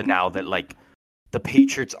used to now that like the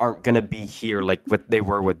Patriots aren't going to be here like what they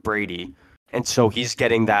were with Brady. And so he's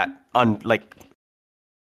getting that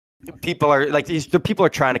people are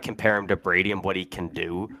trying to compare him to Brady and what he can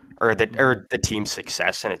do or the team's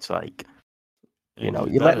success. And it's like, you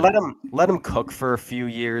let him cook for a few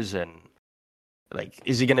years. And like,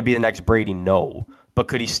 is he going to be the next Brady? No. But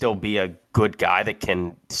could he still be a good guy that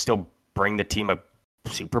can still bring the team a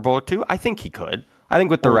Super Bowl or two? I think he could. I think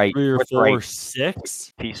with the right 3 or 4 or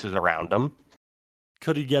 6 pieces around him.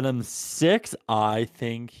 Could he get him 6? I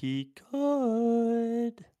think he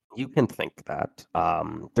could. You can think that.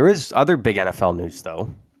 There is other big NFL news though.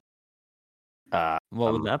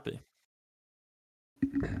 What would that be?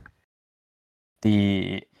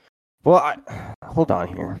 Hold on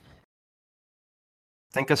here.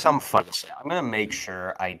 Think of something fun to say. I'm gonna make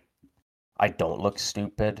sure I don't look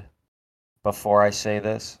stupid before I say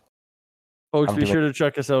this. Folks, be sure to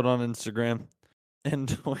check us out on Instagram and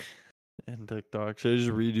TikTok. Should I just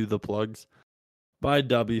redo the plugs? Buy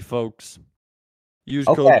Dubby, folks. Use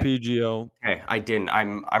code PGO. Okay, I didn't.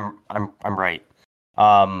 I'm right.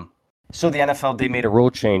 So the NFL, they made a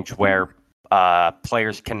rule change where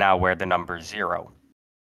players can now wear the number 0.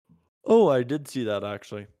 Oh, I did see that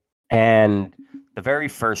actually. And the very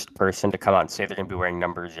first person to come out and say they're going to be wearing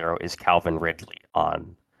number 0 is Calvin Ridley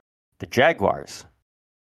on the Jaguars.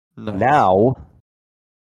 Nice. Now,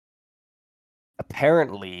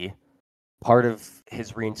 apparently, part of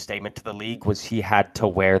his reinstatement to the league was he had to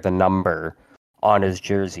wear the number on his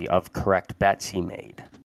jersey of correct bets he made.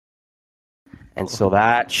 And so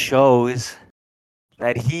that shows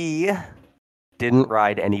that he didn't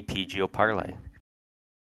ride any PGO parlay.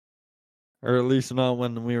 Or at least not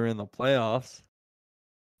when we were in the playoffs.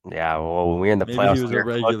 Yeah, well, when we were in the playoffs, he was a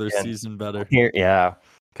regular season better. Yeah,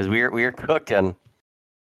 because we were cooking.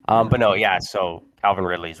 But no, yeah. So Calvin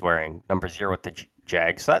Ridley's wearing number 0 with the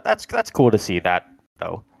Jags. So that's cool to see that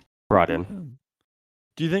though brought in.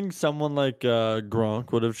 Do you think someone like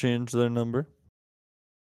Gronk would have changed their number?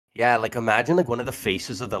 Yeah, like imagine like one of the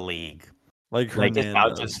faces of the league, like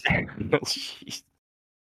Hernandez.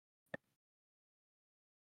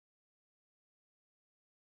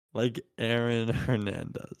 Like Aaron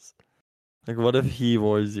Hernandez. Like what if he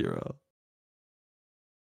wore 0?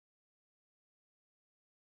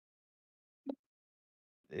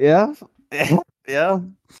 Yeah. Yeah.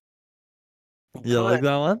 You like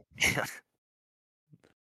that one?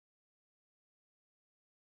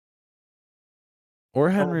 Or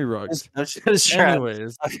Henry Ruggs. I was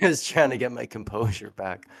just trying to get my composure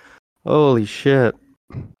back. Holy shit.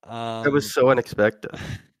 That was so unexpected.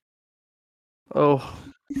 Oh.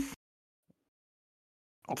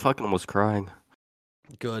 I fucking almost crying.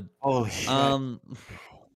 Good. Holy shit.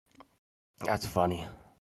 That's funny.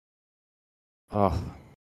 Oh.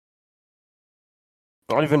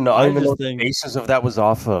 I don't even know what the basis of that was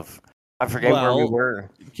off of. I forget where we were.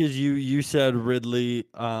 Because you said Ridley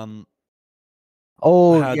had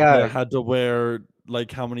to wear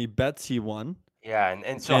like how many bets he won. Yeah,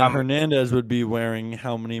 and so Hernandez would be wearing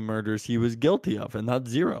how many murders he was guilty of, and that's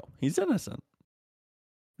 0. He's innocent.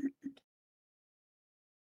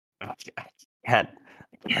 Can't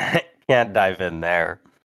dive in there.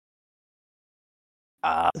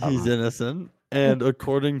 He's innocent. And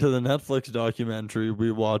according to the Netflix documentary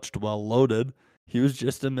we watched while loaded, he was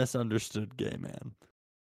just a misunderstood gay man.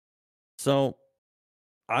 So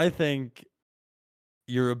I think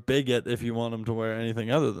you're a bigot if you want him to wear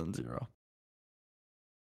anything other than 0.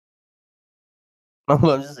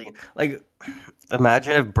 I'm just thinking, like,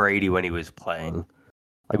 imagine if Brady, when he was playing,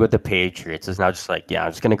 like with the Patriots, is now just like, yeah,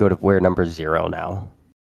 I'm just gonna go to wear number 0 now.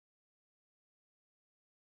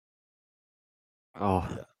 Oh,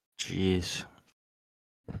 jeez,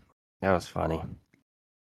 that was funny.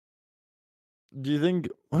 Do you think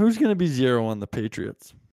who's gonna be 0 on the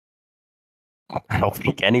Patriots? I don't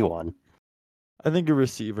think anyone. I think a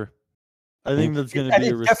receiver. I think that's going to be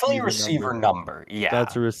a receiver definitely a receiver number. Yeah,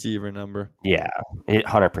 that's a receiver number. Yeah,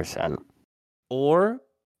 100%. Or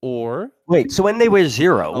wait, so when they wear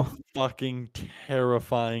 0, a fucking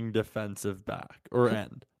terrifying defensive back or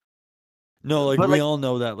end. No, like we all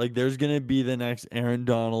know that. Like there's going to be the next Aaron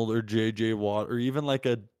Donald or JJ Watt or even like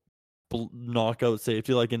a knockout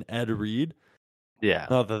safety like an Ed Reed. Yeah.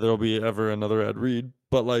 Not that there'll be ever another Ed Reed,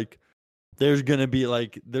 but like there's gonna be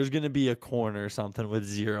a corner or something with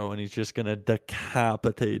 0, and he's just gonna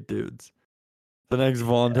decapitate dudes. The next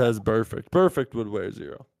Vontez Perfect would wear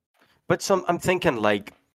 0. But I'm thinking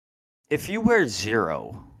like, if you wear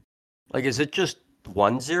 0, like is it just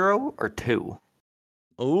 1 0 or 2?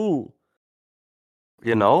 Oh,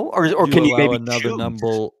 you know, or can you maybe another choose?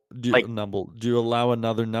 number? Do you allow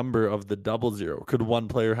another number of the 00? Could one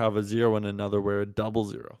player have a 0 and another wear a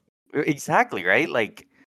 00? Exactly, right? Like.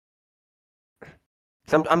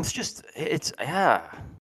 I'm just, it's, yeah.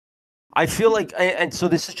 I feel like, and so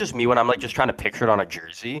this is just me when I'm like just trying to picture it on a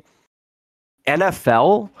jersey.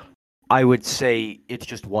 NFL, I would say it's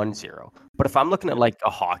just 1 0. But if I'm looking at like a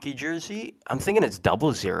hockey jersey, I'm thinking it's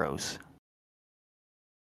 00s.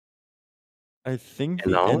 I think the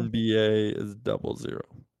NBA is 00.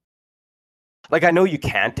 Like I know you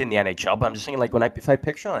can't in the NHL, but I'm just thinking like if I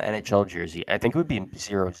picture an NHL jersey, I think it would be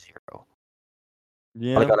 0-0.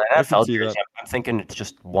 Yeah, like on an NFL jersey, I'm thinking it's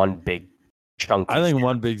just one big chunky. I think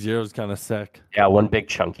 1 big 0 is kind of sick. Yeah, one big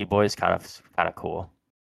chunky boy is kind of cool.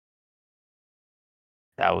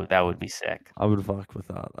 That would be sick. I would fuck with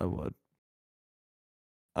that. I would.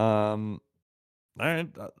 All right.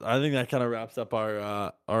 I think that kind of wraps up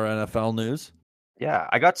our NFL news. Yeah,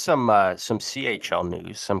 I got some CHL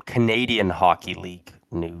news, some Canadian Hockey League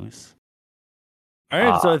news. All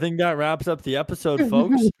right, so I think that wraps up the episode,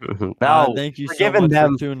 folks. Now, thank you so much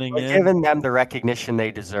for tuning in. Giving them the recognition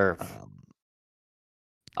they deserve.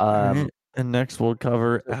 And next we'll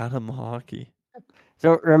cover Atom Hockey.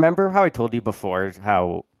 So remember how I told you before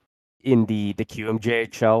how in the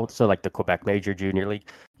QMJHL, so like the Quebec Major Junior League,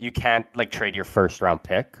 you can't like trade your first round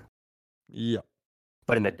pick? Yeah.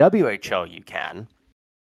 But in the WHL you can.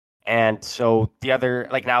 And so the other,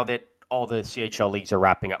 like now that all the CHL leagues are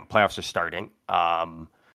wrapping up and playoffs are starting,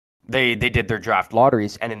 they did their draft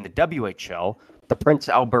lotteries, and in the WHL, the Prince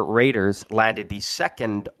Albert Raiders landed the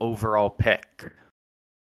 2nd overall pick.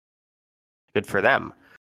 Good for them.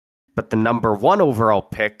 But the number 1 overall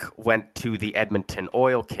pick went to the Edmonton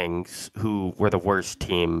Oil Kings, who were the worst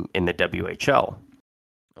team in the WHL.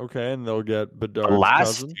 Okay, and they'll get Bedard's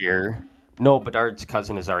cousin? Year, no, Bedard's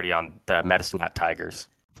cousin is already on the Medicine Hat Tigers.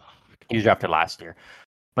 He was drafted last year.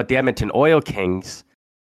 But the Edmonton Oil Kings,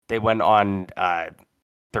 they went on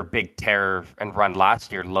their big tear and run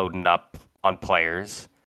last year, loading up on players.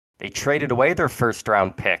 They traded away their first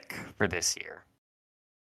round pick for this year.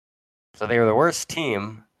 So they were the worst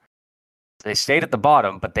team. They stayed at the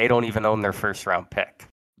bottom, but they don't even own their first round pick.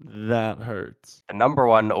 That hurts. The number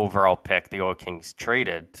 1 overall pick the Oil Kings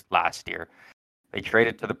traded last year, they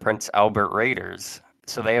traded to the Prince Albert Raiders.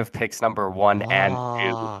 So they have picks number 1 and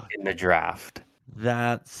 2 in the draft.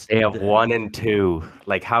 They have 1 and 2.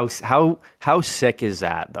 Like how sick is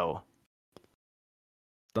that though?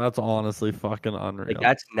 That's honestly fucking unreal. Like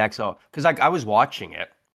that's next up because like I was watching it,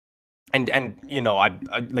 and you know I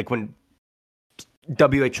like when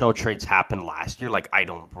WHL trades happened last year. Like I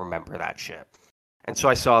don't remember that shit, and so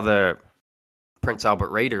I saw the Prince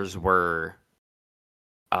Albert Raiders were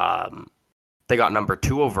they got number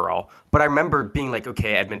 2 overall, but I remember being like,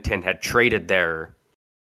 okay, Edmonton had traded their.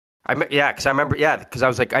 Because I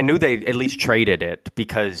was like, I knew they at least traded it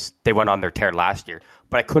because they went on their tear last year,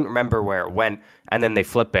 but I couldn't remember where it went. And then they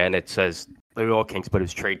flip it and it says the Oil Kings, but it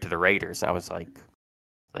was traded to the Raiders. And I was like,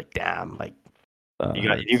 damn, like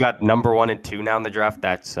you got number 1 and 2 now in the draft.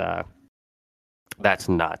 That's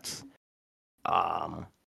nuts.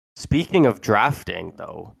 Speaking of drafting,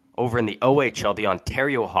 though, over in the OHL, the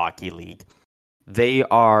Ontario Hockey League, they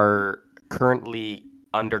are currently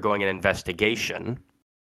undergoing an investigation.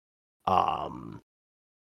 And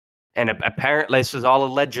apparently, this is all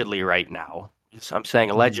allegedly right now. So I'm saying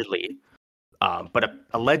allegedly. But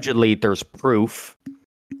allegedly, there's proof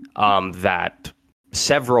that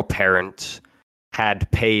several parents had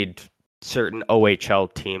paid certain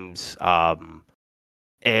OHL teams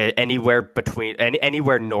anywhere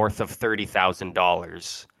north of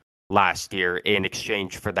 $30,000 last year in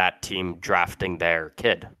exchange for that team drafting their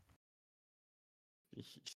kid.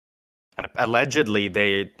 And allegedly,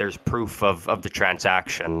 there's proof of the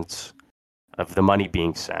transactions, of the money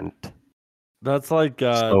being sent. That's like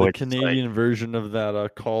the Canadian version of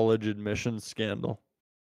that college admissions scandal.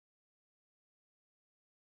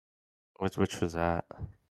 Which was that?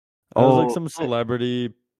 It was like some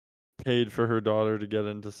celebrity paid for her daughter to get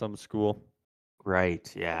into some school. Right,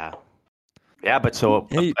 yeah. Yeah, but so,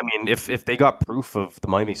 I mean, if they got proof of the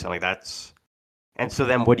money being like that's... And so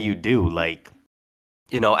then what do you do? Like,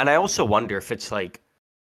 you know, and I also wonder if it's like...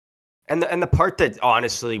 And the part that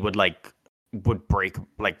honestly would break,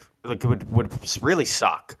 would really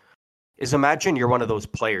suck is imagine you're one of those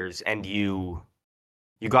players and you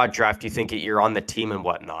got drafted, you think you're on the team and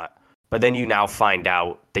whatnot, but then you now find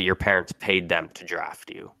out that your parents paid them to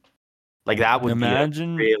draft you. Like, that would be a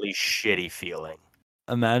really shitty feeling.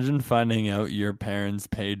 Imagine finding out your parents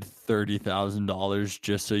paid $30,000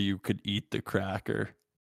 just so you could eat the cracker.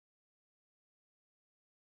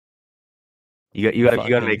 You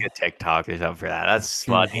gotta make a TikTok or something for that. That's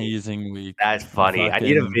funny. Hazing week. That's funny. I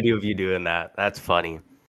need a video of you doing that. That's funny.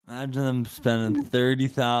 Imagine them spending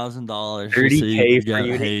 $30,000 $30K so you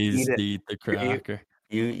get hazed to eat the cracker.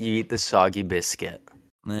 You eat the soggy biscuit.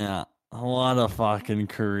 Yeah. What a fucking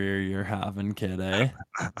career you're having, kid, eh?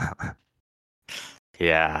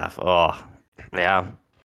 Yeah. Oh, yeah.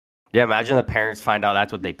 Yeah, imagine the parents find out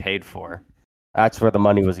that's what they paid for. That's where the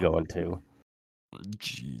money was going to.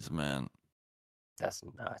 Jeez, man. That's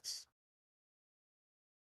nuts.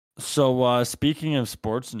 So, speaking of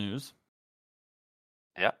sports news.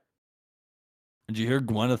 Yeah. Did you hear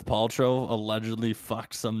Gwyneth Paltrow allegedly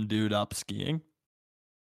fucked some dude up skiing?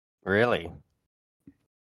 Really?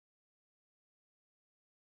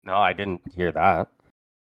 No, I didn't hear that.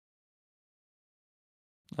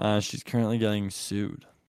 She's currently getting sued.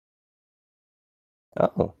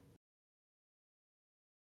 Oh.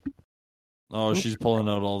 Oh, she's pulling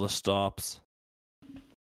out all the stops.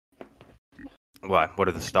 What? What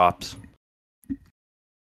are the stops?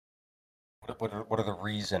 What are the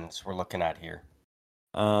reasons we're looking at here?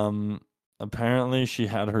 Apparently she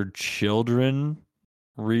had her children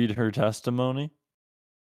read her testimony.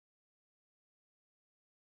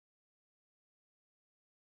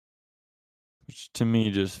 Which to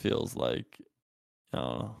me just feels like, I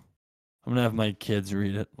don't know. I'm gonna have my kids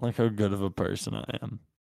read it. Like how good of a person I am.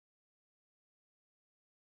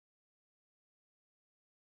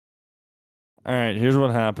 All right, here's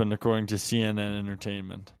what happened according to CNN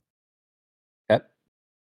Entertainment. Yep.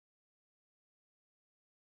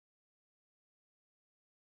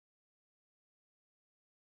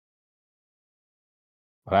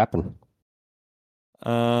 What happened?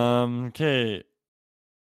 Okay.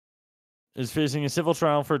 Is facing a civil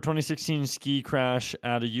trial for a 2016 ski crash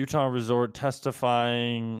at a Utah resort,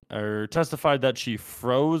 testified that she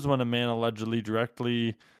froze when a man allegedly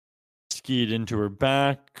directly skied into her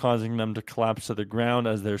back, causing them to collapse to the ground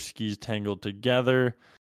as their skis tangled together.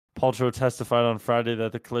 Paltrow testified on Friday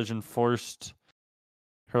that the collision forced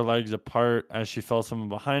her legs apart as she felt someone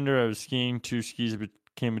behind her. I was skiing. Two skis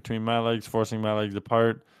came between my legs, forcing my legs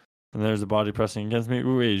apart. And there's a body pressing against me.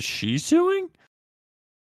 Ooh, is she suing?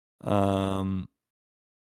 I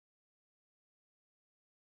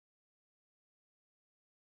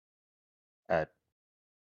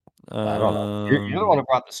don't know. You're the one who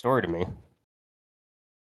brought the story to me.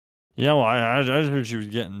 Yeah, well, I heard she was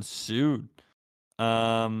getting sued.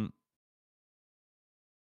 The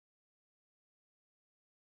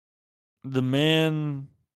man.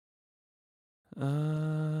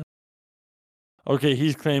 Okay,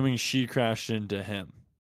 he's claiming she crashed into him.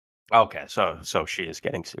 Okay, so she is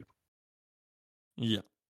getting sued. Yeah.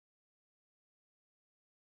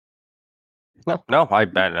 No, I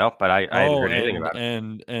bet no, but I hadn't heard anything about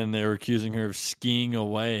it. And they were accusing her of skiing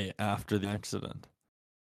away after the accident.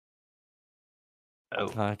 Oh.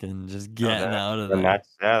 Fucking just getting out of there.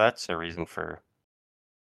 That's a reason for.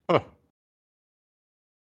 Huh.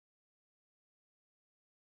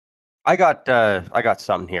 I got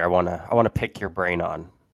something here. I wanna pick your brain on.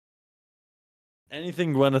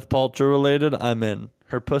 Anything Gwyneth Paltrow related, I'm in.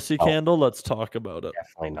 Her pussy candle, let's talk about it.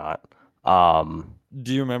 Definitely not.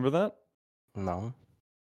 Do you remember that? No.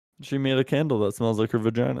 She made a candle that smells like her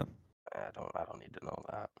vagina. I don't need to know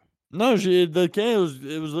that. No, the candle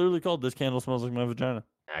it was literally called "This Candle Smells Like My Vagina."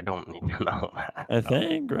 I don't need to know that. I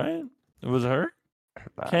think, right? It was her?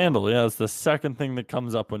 Candle, yeah, it's the second thing that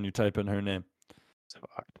comes up when you type in her name.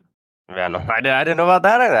 Yeah, no, I didn't know about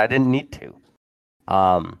that either. I didn't need to.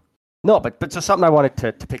 No, but just something I wanted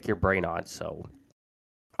to pick your brain on. So,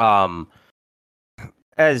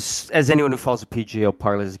 as anyone who follows the PGO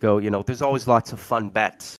parlays go, there's always lots of fun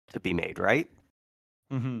bets to be made, right?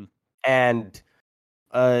 Mm-hmm. And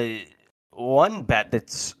one bet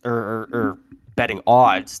that's or betting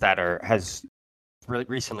odds that has really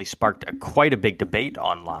recently sparked quite a big debate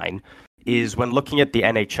online is when looking at the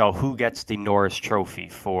NHL, who gets the Norris Trophy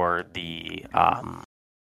for the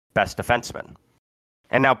best defenseman.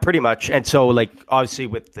 And now pretty much, and so like obviously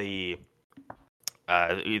with the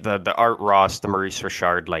Art Ross, the Maurice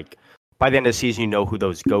Richard, like by the end of the season, you know who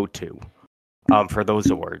those go to for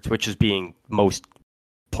those awards, which is being most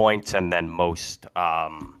points and then most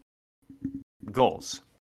goals.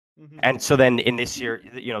 Mm-hmm. And so then in this year,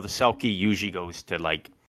 the Selke usually goes to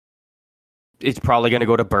like, it's probably going to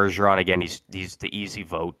go to Bergeron again. He's the easy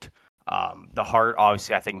vote. The Hart,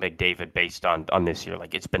 obviously, I think McDavid based on this year,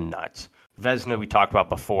 like it's been nuts. Vezina, we talked about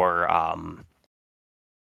before.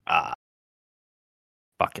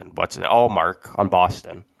 Mark on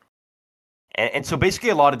Boston. And so basically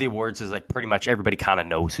a lot of the awards is like pretty much everybody kind of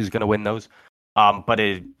knows who's going to win those. But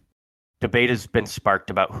a debate has been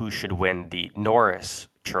sparked about who should win the Norris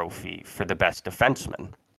Trophy for the best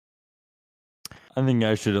defenseman. I think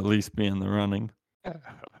I should at least be in the running.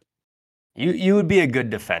 You would be a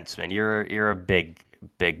good defenseman. You're a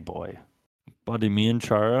big boy. Buddy, me and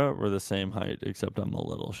Chara were the same height, except I'm a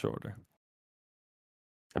little shorter.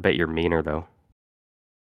 I bet you're meaner though.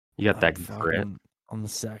 You got that grit. I'm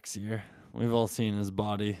sexier. We've all seen his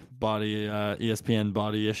body ESPN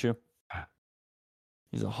body issue.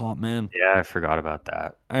 He's a hot man. Yeah, I forgot about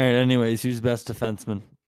that. All right. Anyways, who's best defenseman?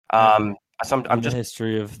 I'm just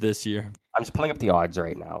history of this year. I'm just pulling up the odds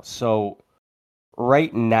right now. So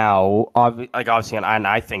right now, obviously, and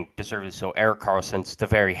I think deservedly so, Erik Karlsson's the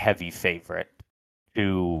very heavy favorite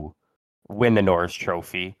to win the Norris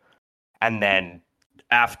Trophy, and then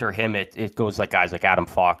after him, it goes like guys like Adam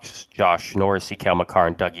Fox, Josh Norris, Cale Makar,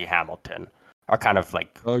 and Dougie Hamilton are kind of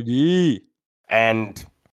like Dougie. And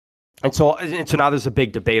so now there's a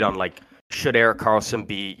big debate on like, should Erik Karlsson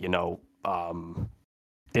be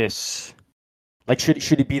this, like should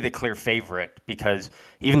he be the clear favorite, because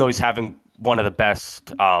even though he's having one of the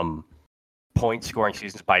best point scoring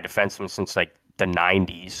seasons by defenseman since like the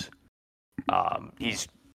 90s, he's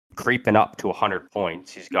creeping up to 100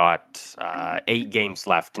 points. He's got 8 games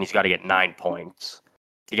left, and he's got to get 9 points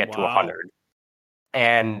to get to 100.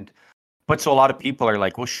 But so a lot of people are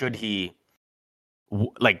like, well, should he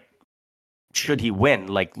win?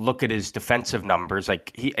 Like, look at his defensive numbers.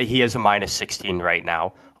 Like, he has a -16 right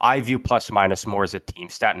now. I view plus minus more as a team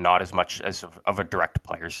stat, not as much as of a direct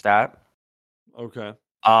player stat. Okay.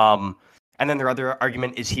 And then their other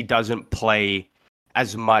argument is he doesn't play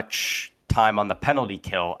as much time on the penalty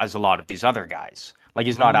kill as a lot of these other guys. Like,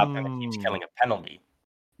 he's not out there that keeps killing a penalty.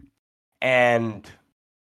 And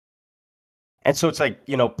so it's like,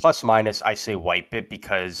 plus minus, I say wipe it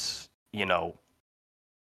because,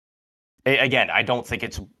 again, I don't think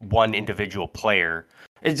it's one individual player.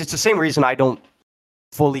 It's the same reason I don't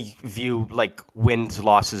fully view like wins,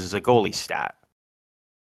 losses as a goalie stat.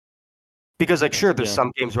 Because like, sure, there's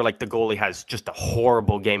some games where like the goalie has just a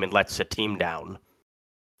horrible game and lets the team down.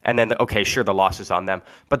 And then, okay, sure, the loss is on them.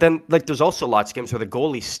 But then, like, there's also lots of games where the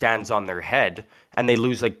goalie stands on their head and they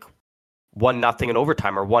lose, like, 1-0 in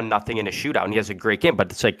overtime or 1-0 in a shootout, and he has a great game.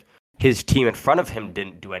 But it's like his team in front of him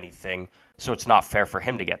didn't do anything, so it's not fair for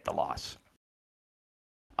him to get the loss.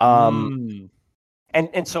 And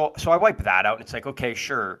so I wipe that out, and it's like, okay,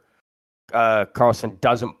 sure, Karlsson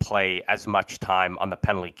doesn't play as much time on the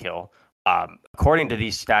penalty kill. According to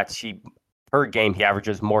these stats, per game, he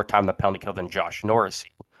averages more time on the penalty kill than Josh Norris.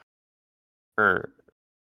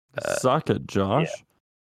 Suck it, Josh. Yeah.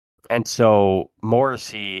 And so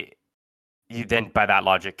Morrissey, you then by that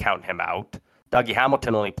logic count him out. Dougie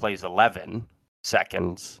Hamilton only plays 11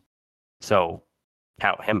 seconds, so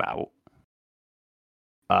count him out.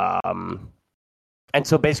 And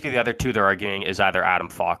so basically the other two they're arguing is either Adam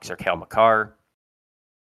Fox or Cale Makar.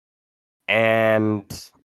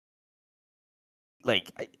 And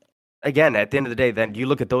like, again, at the end of the day, then you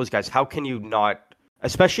look at those guys, how can you not,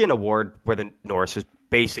 especially an award where the Norris is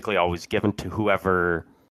basically always given to whoever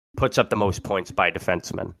puts up the most points by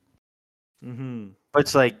defenseman. Mm-hmm. But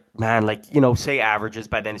it's like, man, like, say averages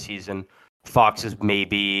by the end of the season, Fox is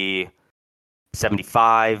maybe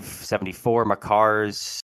 75, 74,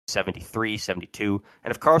 Makar's 73, 72.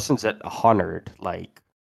 And if Karlsson's at 100, like,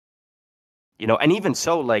 and even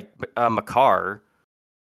so, like, Makar,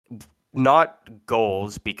 not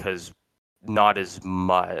goals because not as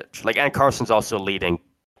much. Like, and Karlsson's also leading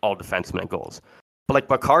all defensemen in goals. But, like,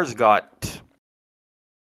 Makar's got...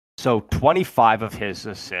 So 25 of his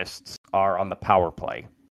assists are on the power play.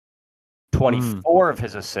 24 of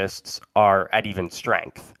his assists are at even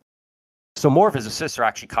strength. So more of his assists are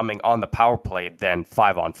actually coming on the power play than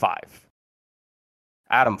 5-on-5.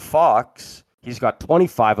 Adam Fox, he's got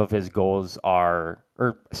 25 of his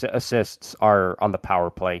assists are on the power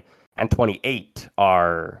play, and 28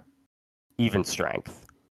 are even strength.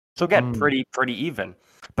 So again, pretty even.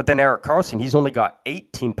 But then Erik Karlsson, he's only got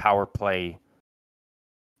 18 power play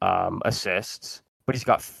assists, but he's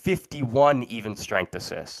got 51 even strength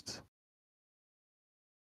assists.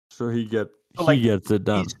 So he gets it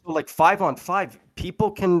done. So like 5-on-5,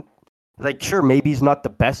 people can, like, sure, maybe he's not the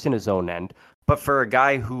best in his own end, but for a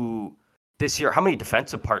guy who this year, how many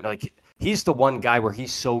defensive partners, like, he's the one guy where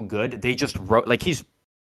he's so good, they just wrote, like, he's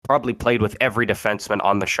probably played with every defenseman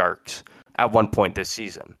on the Sharks at one point this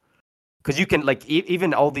season. Because you can, like,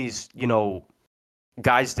 even all these,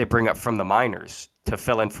 guys they bring up from the minors to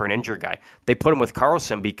fill in for an injured guy, they put him with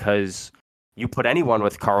Karlsson because you put anyone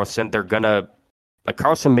with Karlsson, they're going to, like,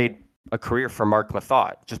 Karlsson made a career for Mark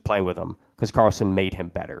Mathot just playing with him because Karlsson made him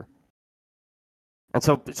better. And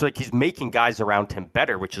so it's like he's making guys around him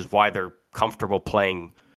better, which is why they're comfortable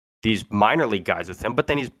playing these minor league guys with him. But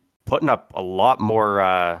then he's putting up a lot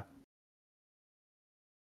more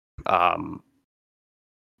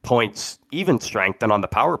points, even strength, than on the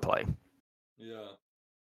power play. Yeah.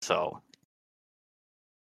 So,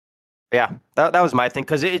 yeah, that was my thing,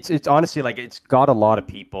 because it's honestly, like, it's got a lot of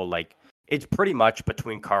people, like, it's pretty much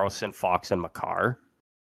between Karlsson, Fox, and Makar.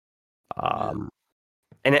 And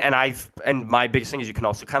my biggest thing is you can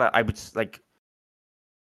also kind of, I would, like,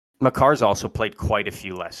 Makar's also played quite a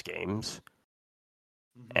few less games.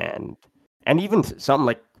 And even something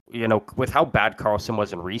like, with how bad Karlsson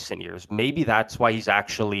was in recent years, maybe that's why he's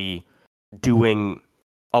actually doing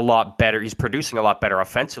a lot better. He's producing a lot better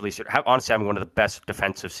offensively. So honestly, having one of the best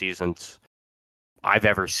defensive seasons I've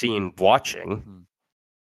ever seen watching.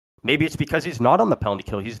 Maybe it's because he's not on the penalty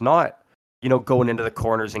kill. He's not, going into the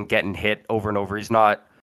corners and getting hit over and over. He's not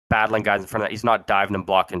battling guys in front of that. He's not diving and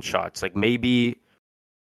blocking shots. Like, maybe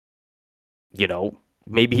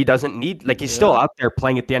maybe he doesn't need, like, he's still out there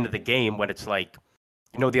playing at the end of the game when it's like,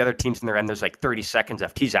 the other team's in their end, there's like 30 seconds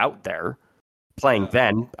left. He's out there playing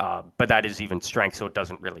then, but that is even strength, so it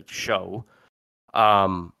doesn't really show.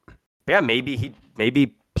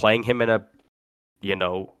 Maybe playing him in a,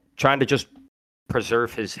 trying to just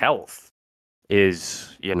preserve his health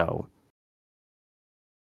is,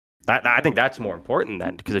 I think that's more important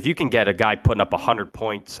then, because if you can get a guy putting up 100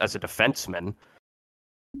 points as a defenseman,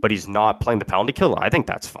 but he's not playing the penalty kill, I think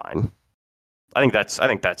that's fine. I think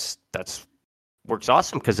that's works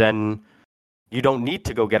awesome, because then you don't need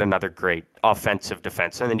to go get another great offensive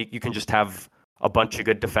defenseman, and then you can just have a bunch of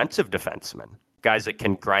good defensive defensemen, guys that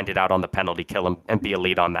can grind it out on the penalty kill and be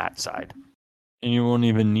elite on that side. And you won't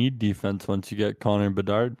even need defense once you get Connor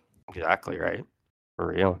Bedard. Exactly right, for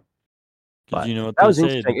real. Because you know what they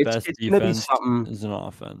say, the best defense is an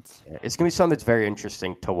offense. Yeah, it's going to be something that's very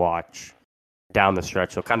interesting to watch down the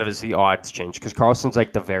stretch. So kind of as the odds change, because Karlsson's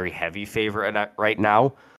like the very heavy favorite right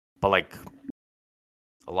now, but like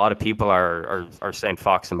a lot of people are saying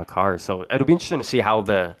Fox and Makar. So it'll be interesting to see how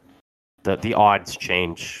the odds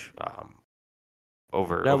change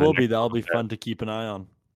over. That'll be fun to keep an eye on.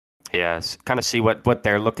 Yes, kind of see what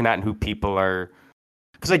they're looking at and who people are.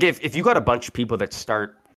 Because like if you got a bunch of people that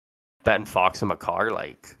start betting Fox and Makar,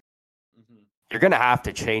 like you're gonna have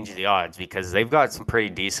to change the odds, because they've got some pretty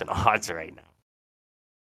decent odds right now.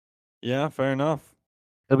 Yeah, fair enough.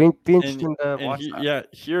 It'll be interesting to watch that. Yeah,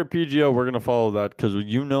 here at PGO, we're gonna follow that, because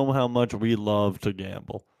you know how much we love to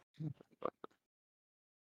gamble.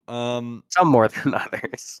 Some more than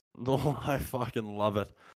others. Oh, I fucking love it.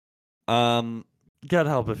 Get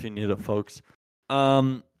help if you need it, folks. We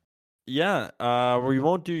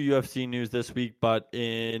won't do UFC news this week, but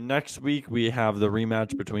next week we have the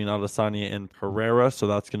rematch between Adesanya and Pereira, so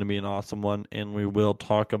that's going to be an awesome one, and we will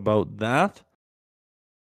talk about that.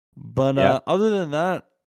 But other than that,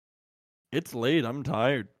 it's late. I'm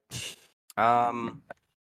tired. Hold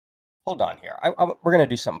on here. We're going to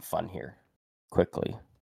do something fun here, quickly.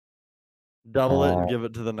 Double it and give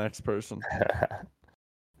it to the next person.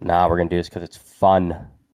 Nah, we're going to do this because it's fun.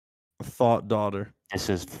 Thought daughter. This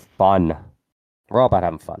is fun. We're all about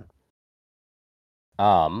having fun.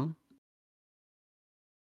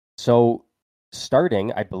 So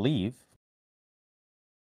starting, I believe,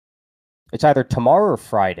 It's either tomorrow or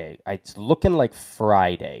Friday. It's looking like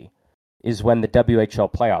Friday is when the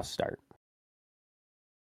WHL playoffs start.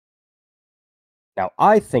 Now,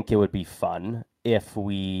 I think it would be fun if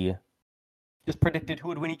we just predicted who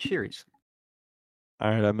would win each series.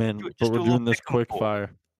 All right, I'm in. But we're doing this quick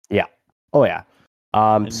fire. Yeah. Oh, yeah.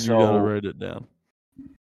 And you gotta write it down.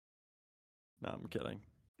 No, I'm kidding.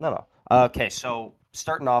 No. Okay, so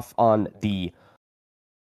starting off on the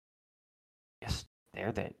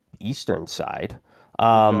eastern side.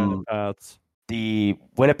 The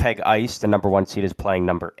Winnipeg Ice, the number 1 seed, is playing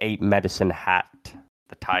number 8 Medicine Hat,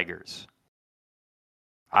 the Tigers.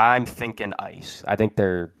 I'm thinking Ice. I think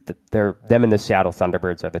they're them and the Seattle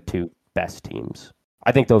Thunderbirds are the 2 best teams.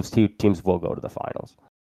 I think those 2 teams will go to the finals.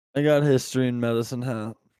 I got history in Medicine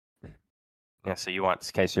Hat. Yeah, so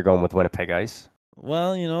you're going with Winnipeg Ice?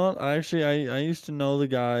 Well, you know what? I used to know the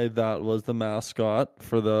guy that was the mascot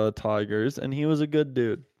for the Tigers, and he was a good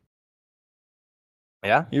dude.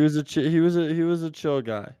 Yeah, he was a chill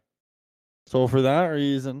guy. So for that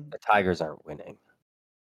reason, the Tigers aren't winning.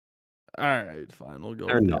 All right, fine, we'll go.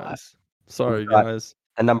 They're not. Guys. Sorry, guys.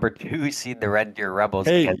 The number 2 seed, the Red Deer Rebels,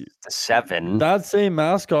 against the 7. That same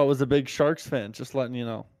mascot was a big Sharks fan. Just letting you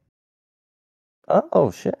know.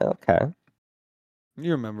 Oh shit! Okay.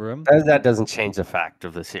 You remember him? That doesn't change the fact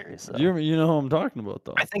of the series, though. You know who I'm talking about,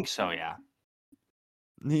 though. I think so. Yeah.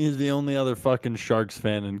 He's the only other fucking Sharks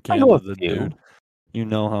fan in Canada, dude. You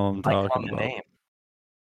know how I'm talking about. Name.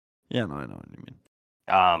 Yeah, no, I know what you mean.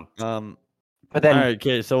 But then, all right,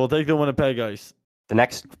 okay, so we'll take the Winnipeg Ice. The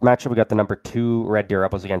next matchup, we got the number 2 Red Deer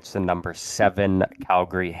Rebels against the number 7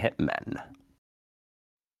 Calgary Hitmen.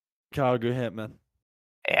 Calgary Hitmen.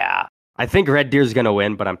 Yeah. I think Red Deer's going to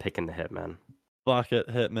win, but I'm picking the Hitmen. Fuck it,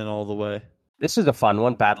 Hitmen all the way. This is a fun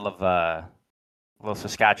one. Battle of little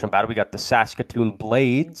Saskatchewan battle. We got the Saskatoon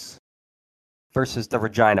Blades versus the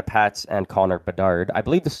Regina Pats and Connor Bedard. I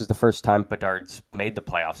believe this is the first time Bedard's made the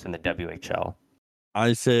playoffs in the WHL.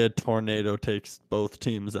 I say a tornado takes both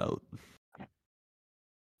teams out.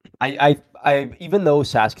 I even though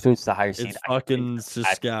Saskatoon's the higher seed, it's fucking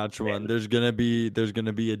Saskatchewan. There's gonna be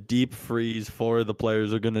a deep freeze. 4 of the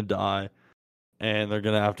players are gonna die, and they're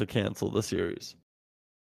gonna have to cancel the series.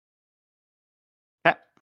 Okay,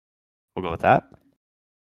 we'll go with that.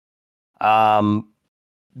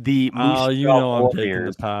 The Moose you know I'm taking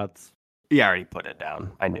the Pats. You already put it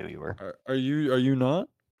down. I knew you were. Are you not?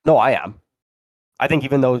 No, I am. I think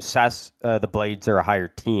even though the Blades are a higher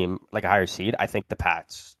team, like a higher seed, I think the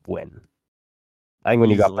Pats win. I think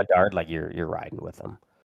when you got Bedard, like you're riding with them.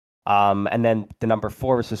 And then the number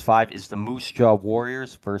 4 versus 5 is the Moose Jaw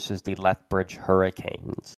Warriors versus the Lethbridge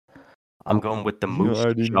Hurricanes. I'm going with the Moose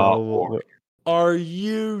Jaw Warriors. Are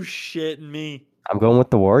you shitting me? I'm going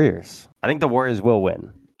with the Warriors. I think the Warriors will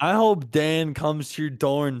win. I hope Dan comes to your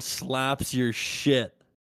door and slaps your shit.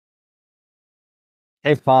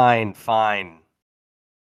 Hey, fine.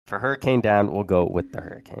 For Hurricane down, we'll go with the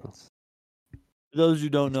Hurricanes. For those who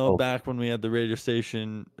don't know, back when we had the radio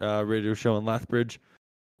station, radio show in Lethbridge,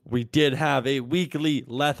 we did have a weekly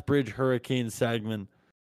Lethbridge Hurricane segment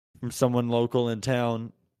from someone local in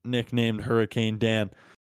town, nicknamed Hurricane Dan.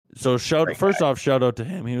 So first off, shout out to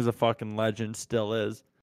him. He was a fucking legend, still is.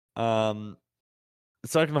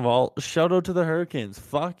 Second of all, shout out to the Hurricanes.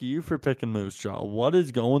 Fuck you for picking Moose Jaw. What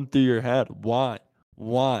is going through your head? Why?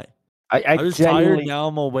 I'm just tired now.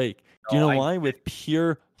 I'm awake. Do you know why? With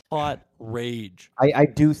pure hot rage. I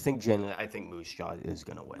do think genuinely. I think Moose Jaw is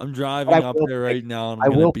gonna win. I'm driving up there right now, and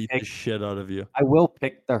I'm gonna beat the shit out of you. I will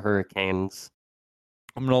pick the Hurricanes.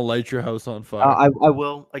 I'm gonna light your house on fire. I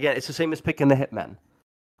will. Again, it's the same as picking the Hitmen.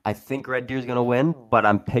 I think Red Deer's gonna win, but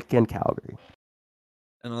I'm picking Calgary.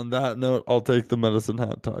 And on that note, I'll take the Medicine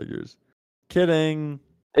Hat Tigers. Kidding.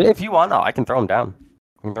 If you want, I can throw them down.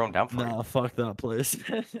 I can throw them down for you. Nah, fuck that place.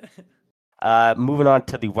 Moving on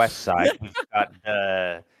to the west side, we've got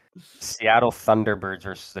the Seattle Thunderbirds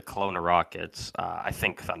versus the Kelowna Rockets. I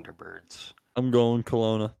think Thunderbirds. I'm going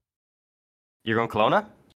Kelowna. You're going Kelowna?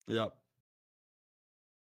 Yep.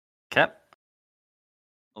 Okay.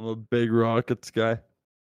 I'm a big Rockets guy.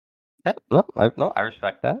 Okay. I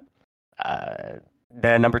respect that.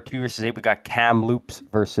 The number 2 versus 8, we got Kamloops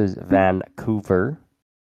versus Vancouver.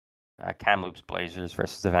 Kamloops Blazers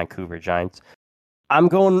versus the Vancouver Giants. I'm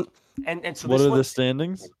going, and so what are the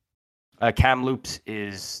standings? Kamloops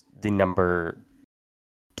is the number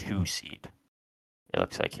 2 seed. It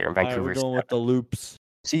looks like here. And Vancouver's we're going with the Loops.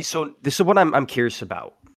 See, so this is what I'm curious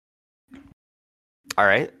about. All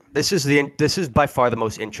right, this is by far the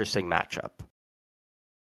most interesting matchup.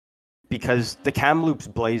 Because the Kamloops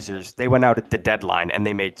Blazers, they went out at the deadline and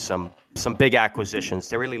they made some big acquisitions.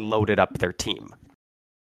 They really loaded up their team.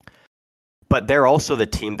 but they're also the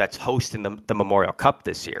team that's hosting the Memorial Cup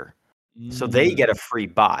this year. So they get a free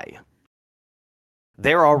bye.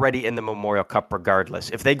 They're already in the Memorial Cup regardless.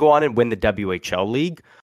 If they go on and win the WHL League,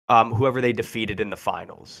 whoever they defeated in the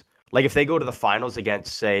finals. Like if they go to the finals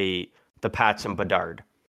against, say, the Pats and Bedard,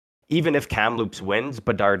 even if Kamloops wins,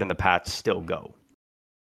 Bedard and the Pats still go.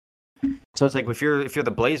 So it's like if you're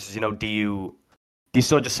the Blazers, do you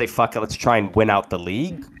still just say fuck it, let's try and win out the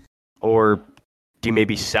league, or do you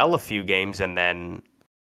maybe sell a few games and then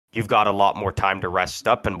you've got a lot more time to rest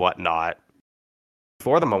up and whatnot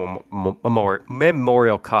for the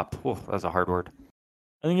Memorial Cup? Oh, that was a hard word.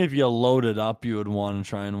 I think if you load it up, you would want to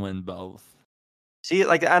try and win both. See,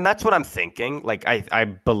 and that's what I'm thinking. I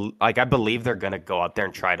believe they're gonna go out there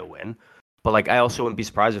and try to win, but I also wouldn't be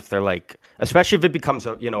surprised if they're especially if it becomes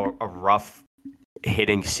a rough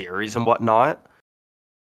hitting series and whatnot.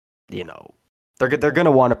 They're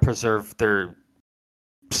gonna want to preserve their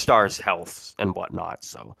stars' health and whatnot.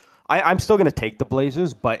 So I'm still gonna take the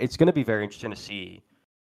Blazers, but it's gonna be very interesting to see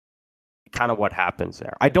kind of what happens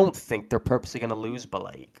there. I don't think they're purposely gonna lose,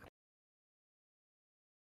 but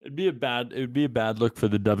It would be a bad look for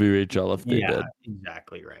the WHL if they did.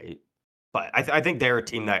 Exactly right. But I think they're a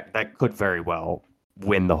team that could very well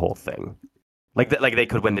win the whole thing. Like they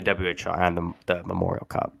could win the WHL and the Memorial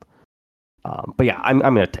Cup. But yeah, I'm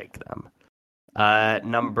going to take them.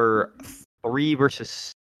 Number 3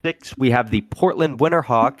 versus 6, we have the Portland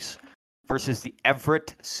Winterhawks versus the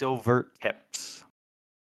Everett Silver Tips.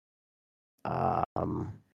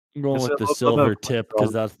 I'm going with the Silver Tip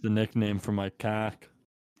because that's the nickname for my cack.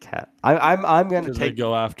 Cat. I'm going to take.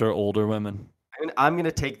 Go after older women. I'm going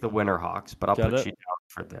to take the Winterhawks, but I'll put you down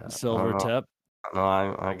for the Silver Tip.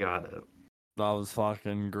 No, I got it. That was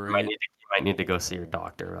fucking great. You might need to go see your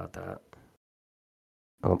doctor about that.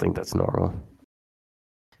 I don't think that's normal.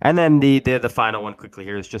 And then the final one quickly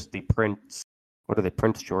here is just the Prince. What are they?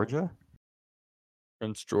 Prince Georgia?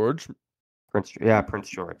 Prince George. Prince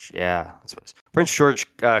George. Yeah, Prince George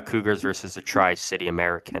Cougars versus the Tri-City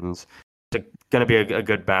Americans. It's going to be a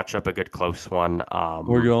good matchup, a good close one.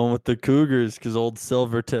 We're going with the Cougars because old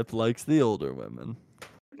Silvertip likes the older women.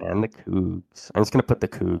 And the Cougs. I'm just going to put the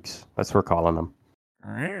Cougs. That's what we're calling them.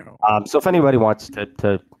 So if anybody wants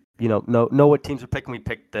to know what teams we're picking, we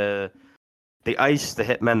picked the Ice, the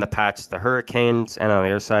Hitmen, the Pats, the Hurricanes, and on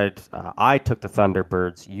the other side, I took the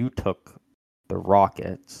Thunderbirds. You took the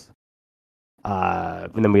Rockets.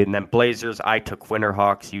 And then Blazers. I took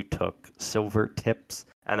Winterhawks. You took Silver Tips.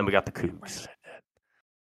 And then we got the Cougs.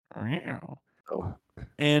 Oh.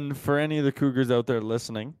 And for any of the Cougars out there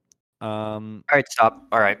listening, all right, stop.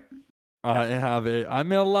 All right.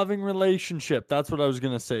 I'm in a loving relationship. That's what I was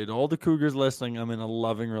gonna say. To all the Cougars listening, I'm in a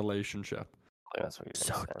loving relationship. That's what you're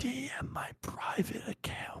saying. DM my private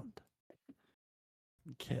account.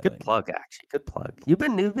 Good plug, actually. Good plug. You've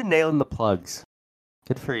been nailing the plugs.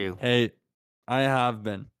 Good for you. Hey, I have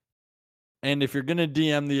been. And if you're going to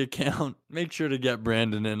DM the account, make sure to get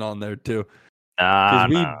Brandon in on there too. Because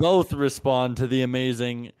we both respond to the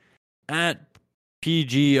amazing at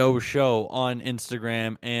PGO Show on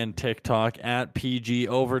Instagram and TikTok, at PG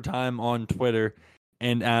Overtime on Twitter,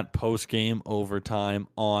 and at PostGame Overtime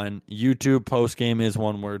on YouTube. PostGame is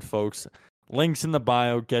one word, folks. Links in the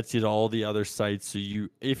bio gets you to all the other sites. So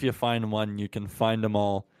if you find one, you can find them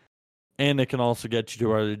all. And it can also get you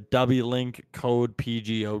to our W link. Code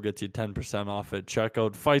PGO gets you 10% off at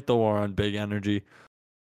checkout. Fight the war on big energy.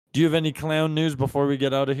 Do you have any clown news before we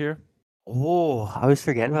get out of here? Oh, I was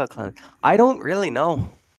forgetting about clown. I don't really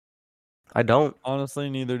know. I don't. Honestly,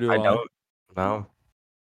 neither do I. I don't. No.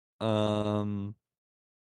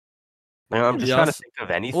 I'm just trying to think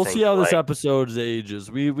of anything. We'll see how this episode's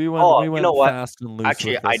ages. We went fast and loose.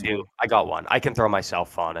 Actually, I do. One. I got one. I can throw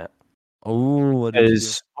myself on it. Oh,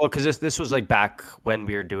 because this was back when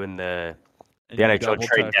we were doing the NHL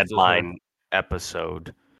trade deadline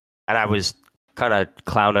episode, and I was kind of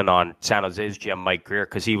clowning on San Jose's GM Mike Greer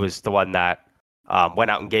because he was the one that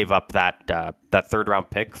went out and gave up that third round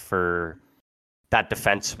pick for that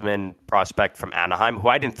defenseman prospect from Anaheim, who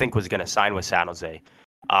I didn't think was going to sign with San Jose.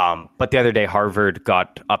 But the other day, Harvard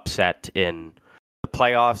got upset in the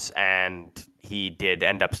playoffs, and he did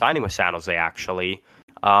end up signing with San Jose actually.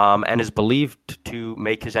 And is believed to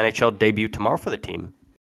make his NHL debut tomorrow for the team.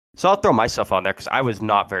 So I'll throw myself on there because I was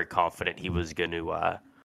not very confident he was going to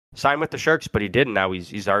sign with the Sharks, but he did. Now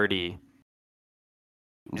he's already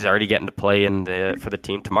getting to play for the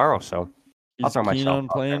team tomorrow. So I'll throw myself on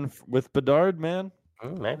playing with Bedard, man.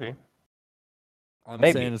 Maybe. I'm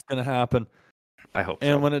saying it's going to happen. I hope.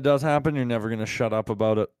 And when it does happen, you're never going to shut up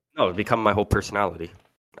about it. No, it'll become my whole personality.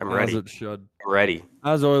 I'm ready. As it should. I'm ready.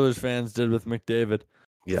 As Oilers fans did with McDavid.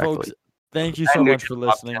 Exactly. Folks, Thank you so much for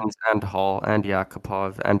listening. And Hall and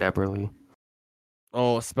Yakupov and Eberle.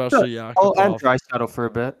 Oh, especially Yakupov. Oh, and Draisaitl for a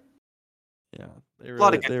bit. Yeah, a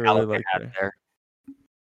lot of good talent they had there.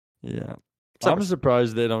 Yeah. I'm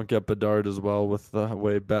surprised they don't get Bedard as well with the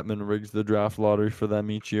way Bettman rigs the draft lottery for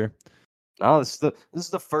them each year. No, this is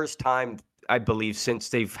the first time, I believe, since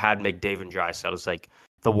they've had McDavid and Draisaitl. It's like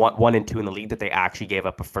the 1 and 2 in the league that they actually gave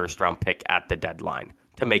up a first-round pick at the deadline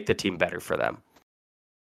to make the team better for them.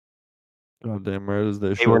 God damn right as they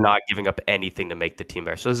should. They were not giving up anything to make the team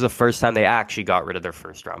better. So this is the first time they actually got rid of their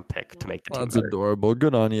first-round pick to make the team better. That's adorable.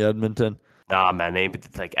 Good on you, Edmonton. Nah, man,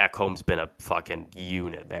 Ekholm's been a fucking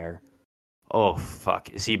unit there. Oh, fuck.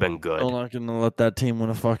 Has he been good? I'm not going to let that team win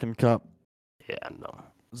a fucking cup. Yeah, no.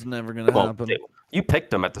 It's never going to happen. You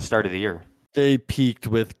picked them at the start of the year. They peaked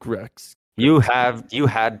with Grex. You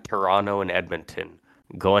had Toronto and Edmonton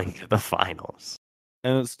going to the finals.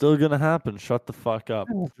 And it's still going to happen. Shut the fuck up.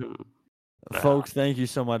 Folks, thank you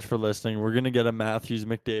so much for listening. We're going to get a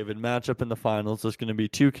Matthews-McDavid matchup in the finals. There's going to be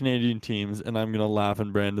 2 Canadian teams, and I'm going to laugh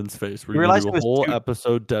in Brandon's face. We're going to do a whole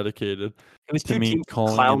episode dedicated to me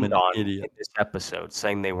calling him an idiot. In this episode,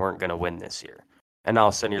 saying they weren't going to win this year. And all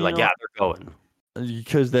of a sudden you're like, yeah, they're going.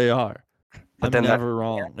 Because they are. But I'm never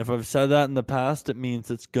wrong. If I've said that in the past, it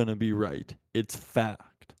means it's going to be right. It's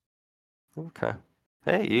fact. Okay.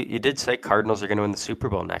 Hey, you did say Cardinals are going to win the Super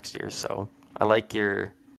Bowl next year, so I like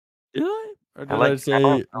your... Did I? Or did I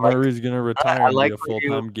say Murray's going to retire and be a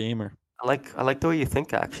full-time gamer? I like the way you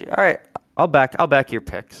think, actually. All right, I'll back your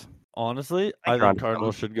picks. Honestly, I think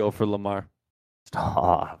Cardinals should go for Lamar.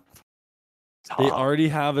 Stop. They already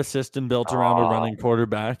have a system built around a running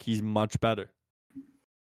quarterback. He's much better.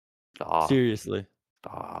 Stop. Seriously.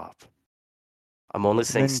 Stop. I'm only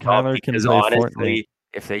saying stop because honestly,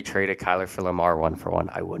 if they traded Kyler for Lamar 1-for-1,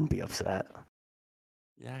 I wouldn't be upset.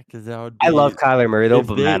 Yeah, because that would be... I love Kyler Murray, though,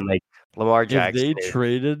 but man, like, Lamar Jackson... If they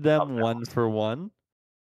traded them 1-for-1...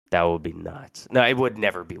 That would be nuts. No, it would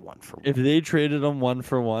never be 1-for-1. If they traded them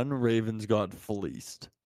 1-for-1, Ravens got fleeced.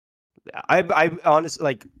 I honestly,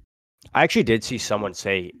 like... I actually did see someone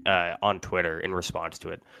say on Twitter in response to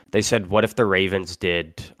it. They said, what if the Ravens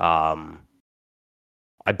did...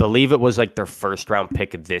 I believe it was like their first-round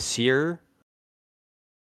pick this year,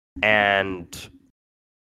 and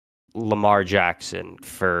Lamar Jackson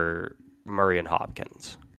for Murray and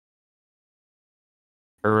Hopkins.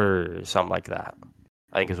 Or something like that.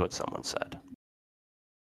 I think is what someone said.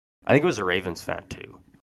 I think it was a Ravens fan, too.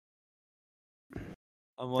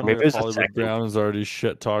 I wonder if Hollywood Brown has already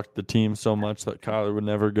shit-talked the team so much that Kyler would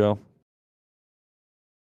never go.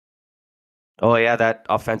 Oh, yeah, that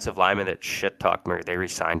offensive lineman that shit-talked Murray, they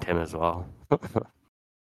re-signed him as well.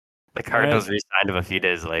 The Cardinals re-signed him a few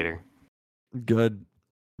days later. Good.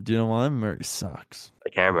 Do you know why? Murray sucks. I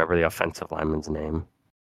can't remember the offensive lineman's name.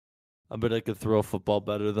 I bet I could throw a football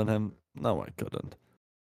better than him. No, I couldn't.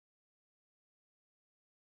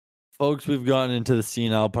 Folks, we've gotten into the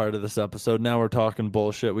senile part of this episode. Now we're talking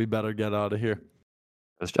bullshit. We better get out of here.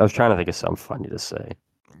 I was trying to think of something funny to say.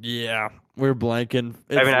 Yeah, we're blanking.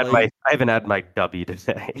 I haven't had my W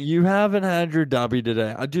today. You haven't had your W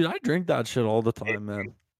today. Dude, I drink that shit all the time,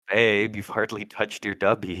 man. Babe, you've hardly touched your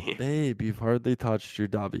W. Babe, you've hardly touched your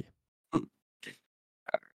W.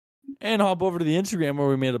 And hop over to the Instagram where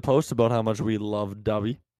we made a post about how much we love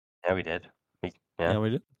W. Yeah, we did. Yeah, we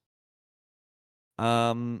did.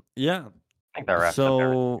 Yeah. I think that wraps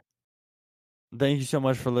up. Thank you so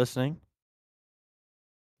much for listening.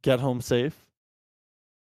 Get home safe.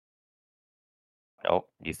 Oh,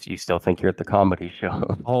 you still think you're at the comedy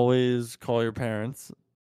show. Always call your parents.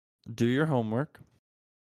 Do your homework.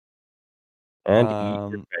 And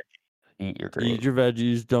eat your veggies. Eat your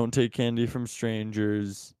veggies. Don't take candy from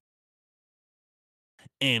strangers.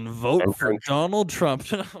 And vote for Donald Trump.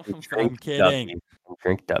 I'm kidding.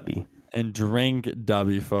 Drink W. And drink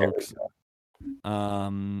W, folks.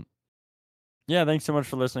 Yeah, thanks so much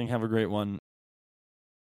for listening. Have a great one.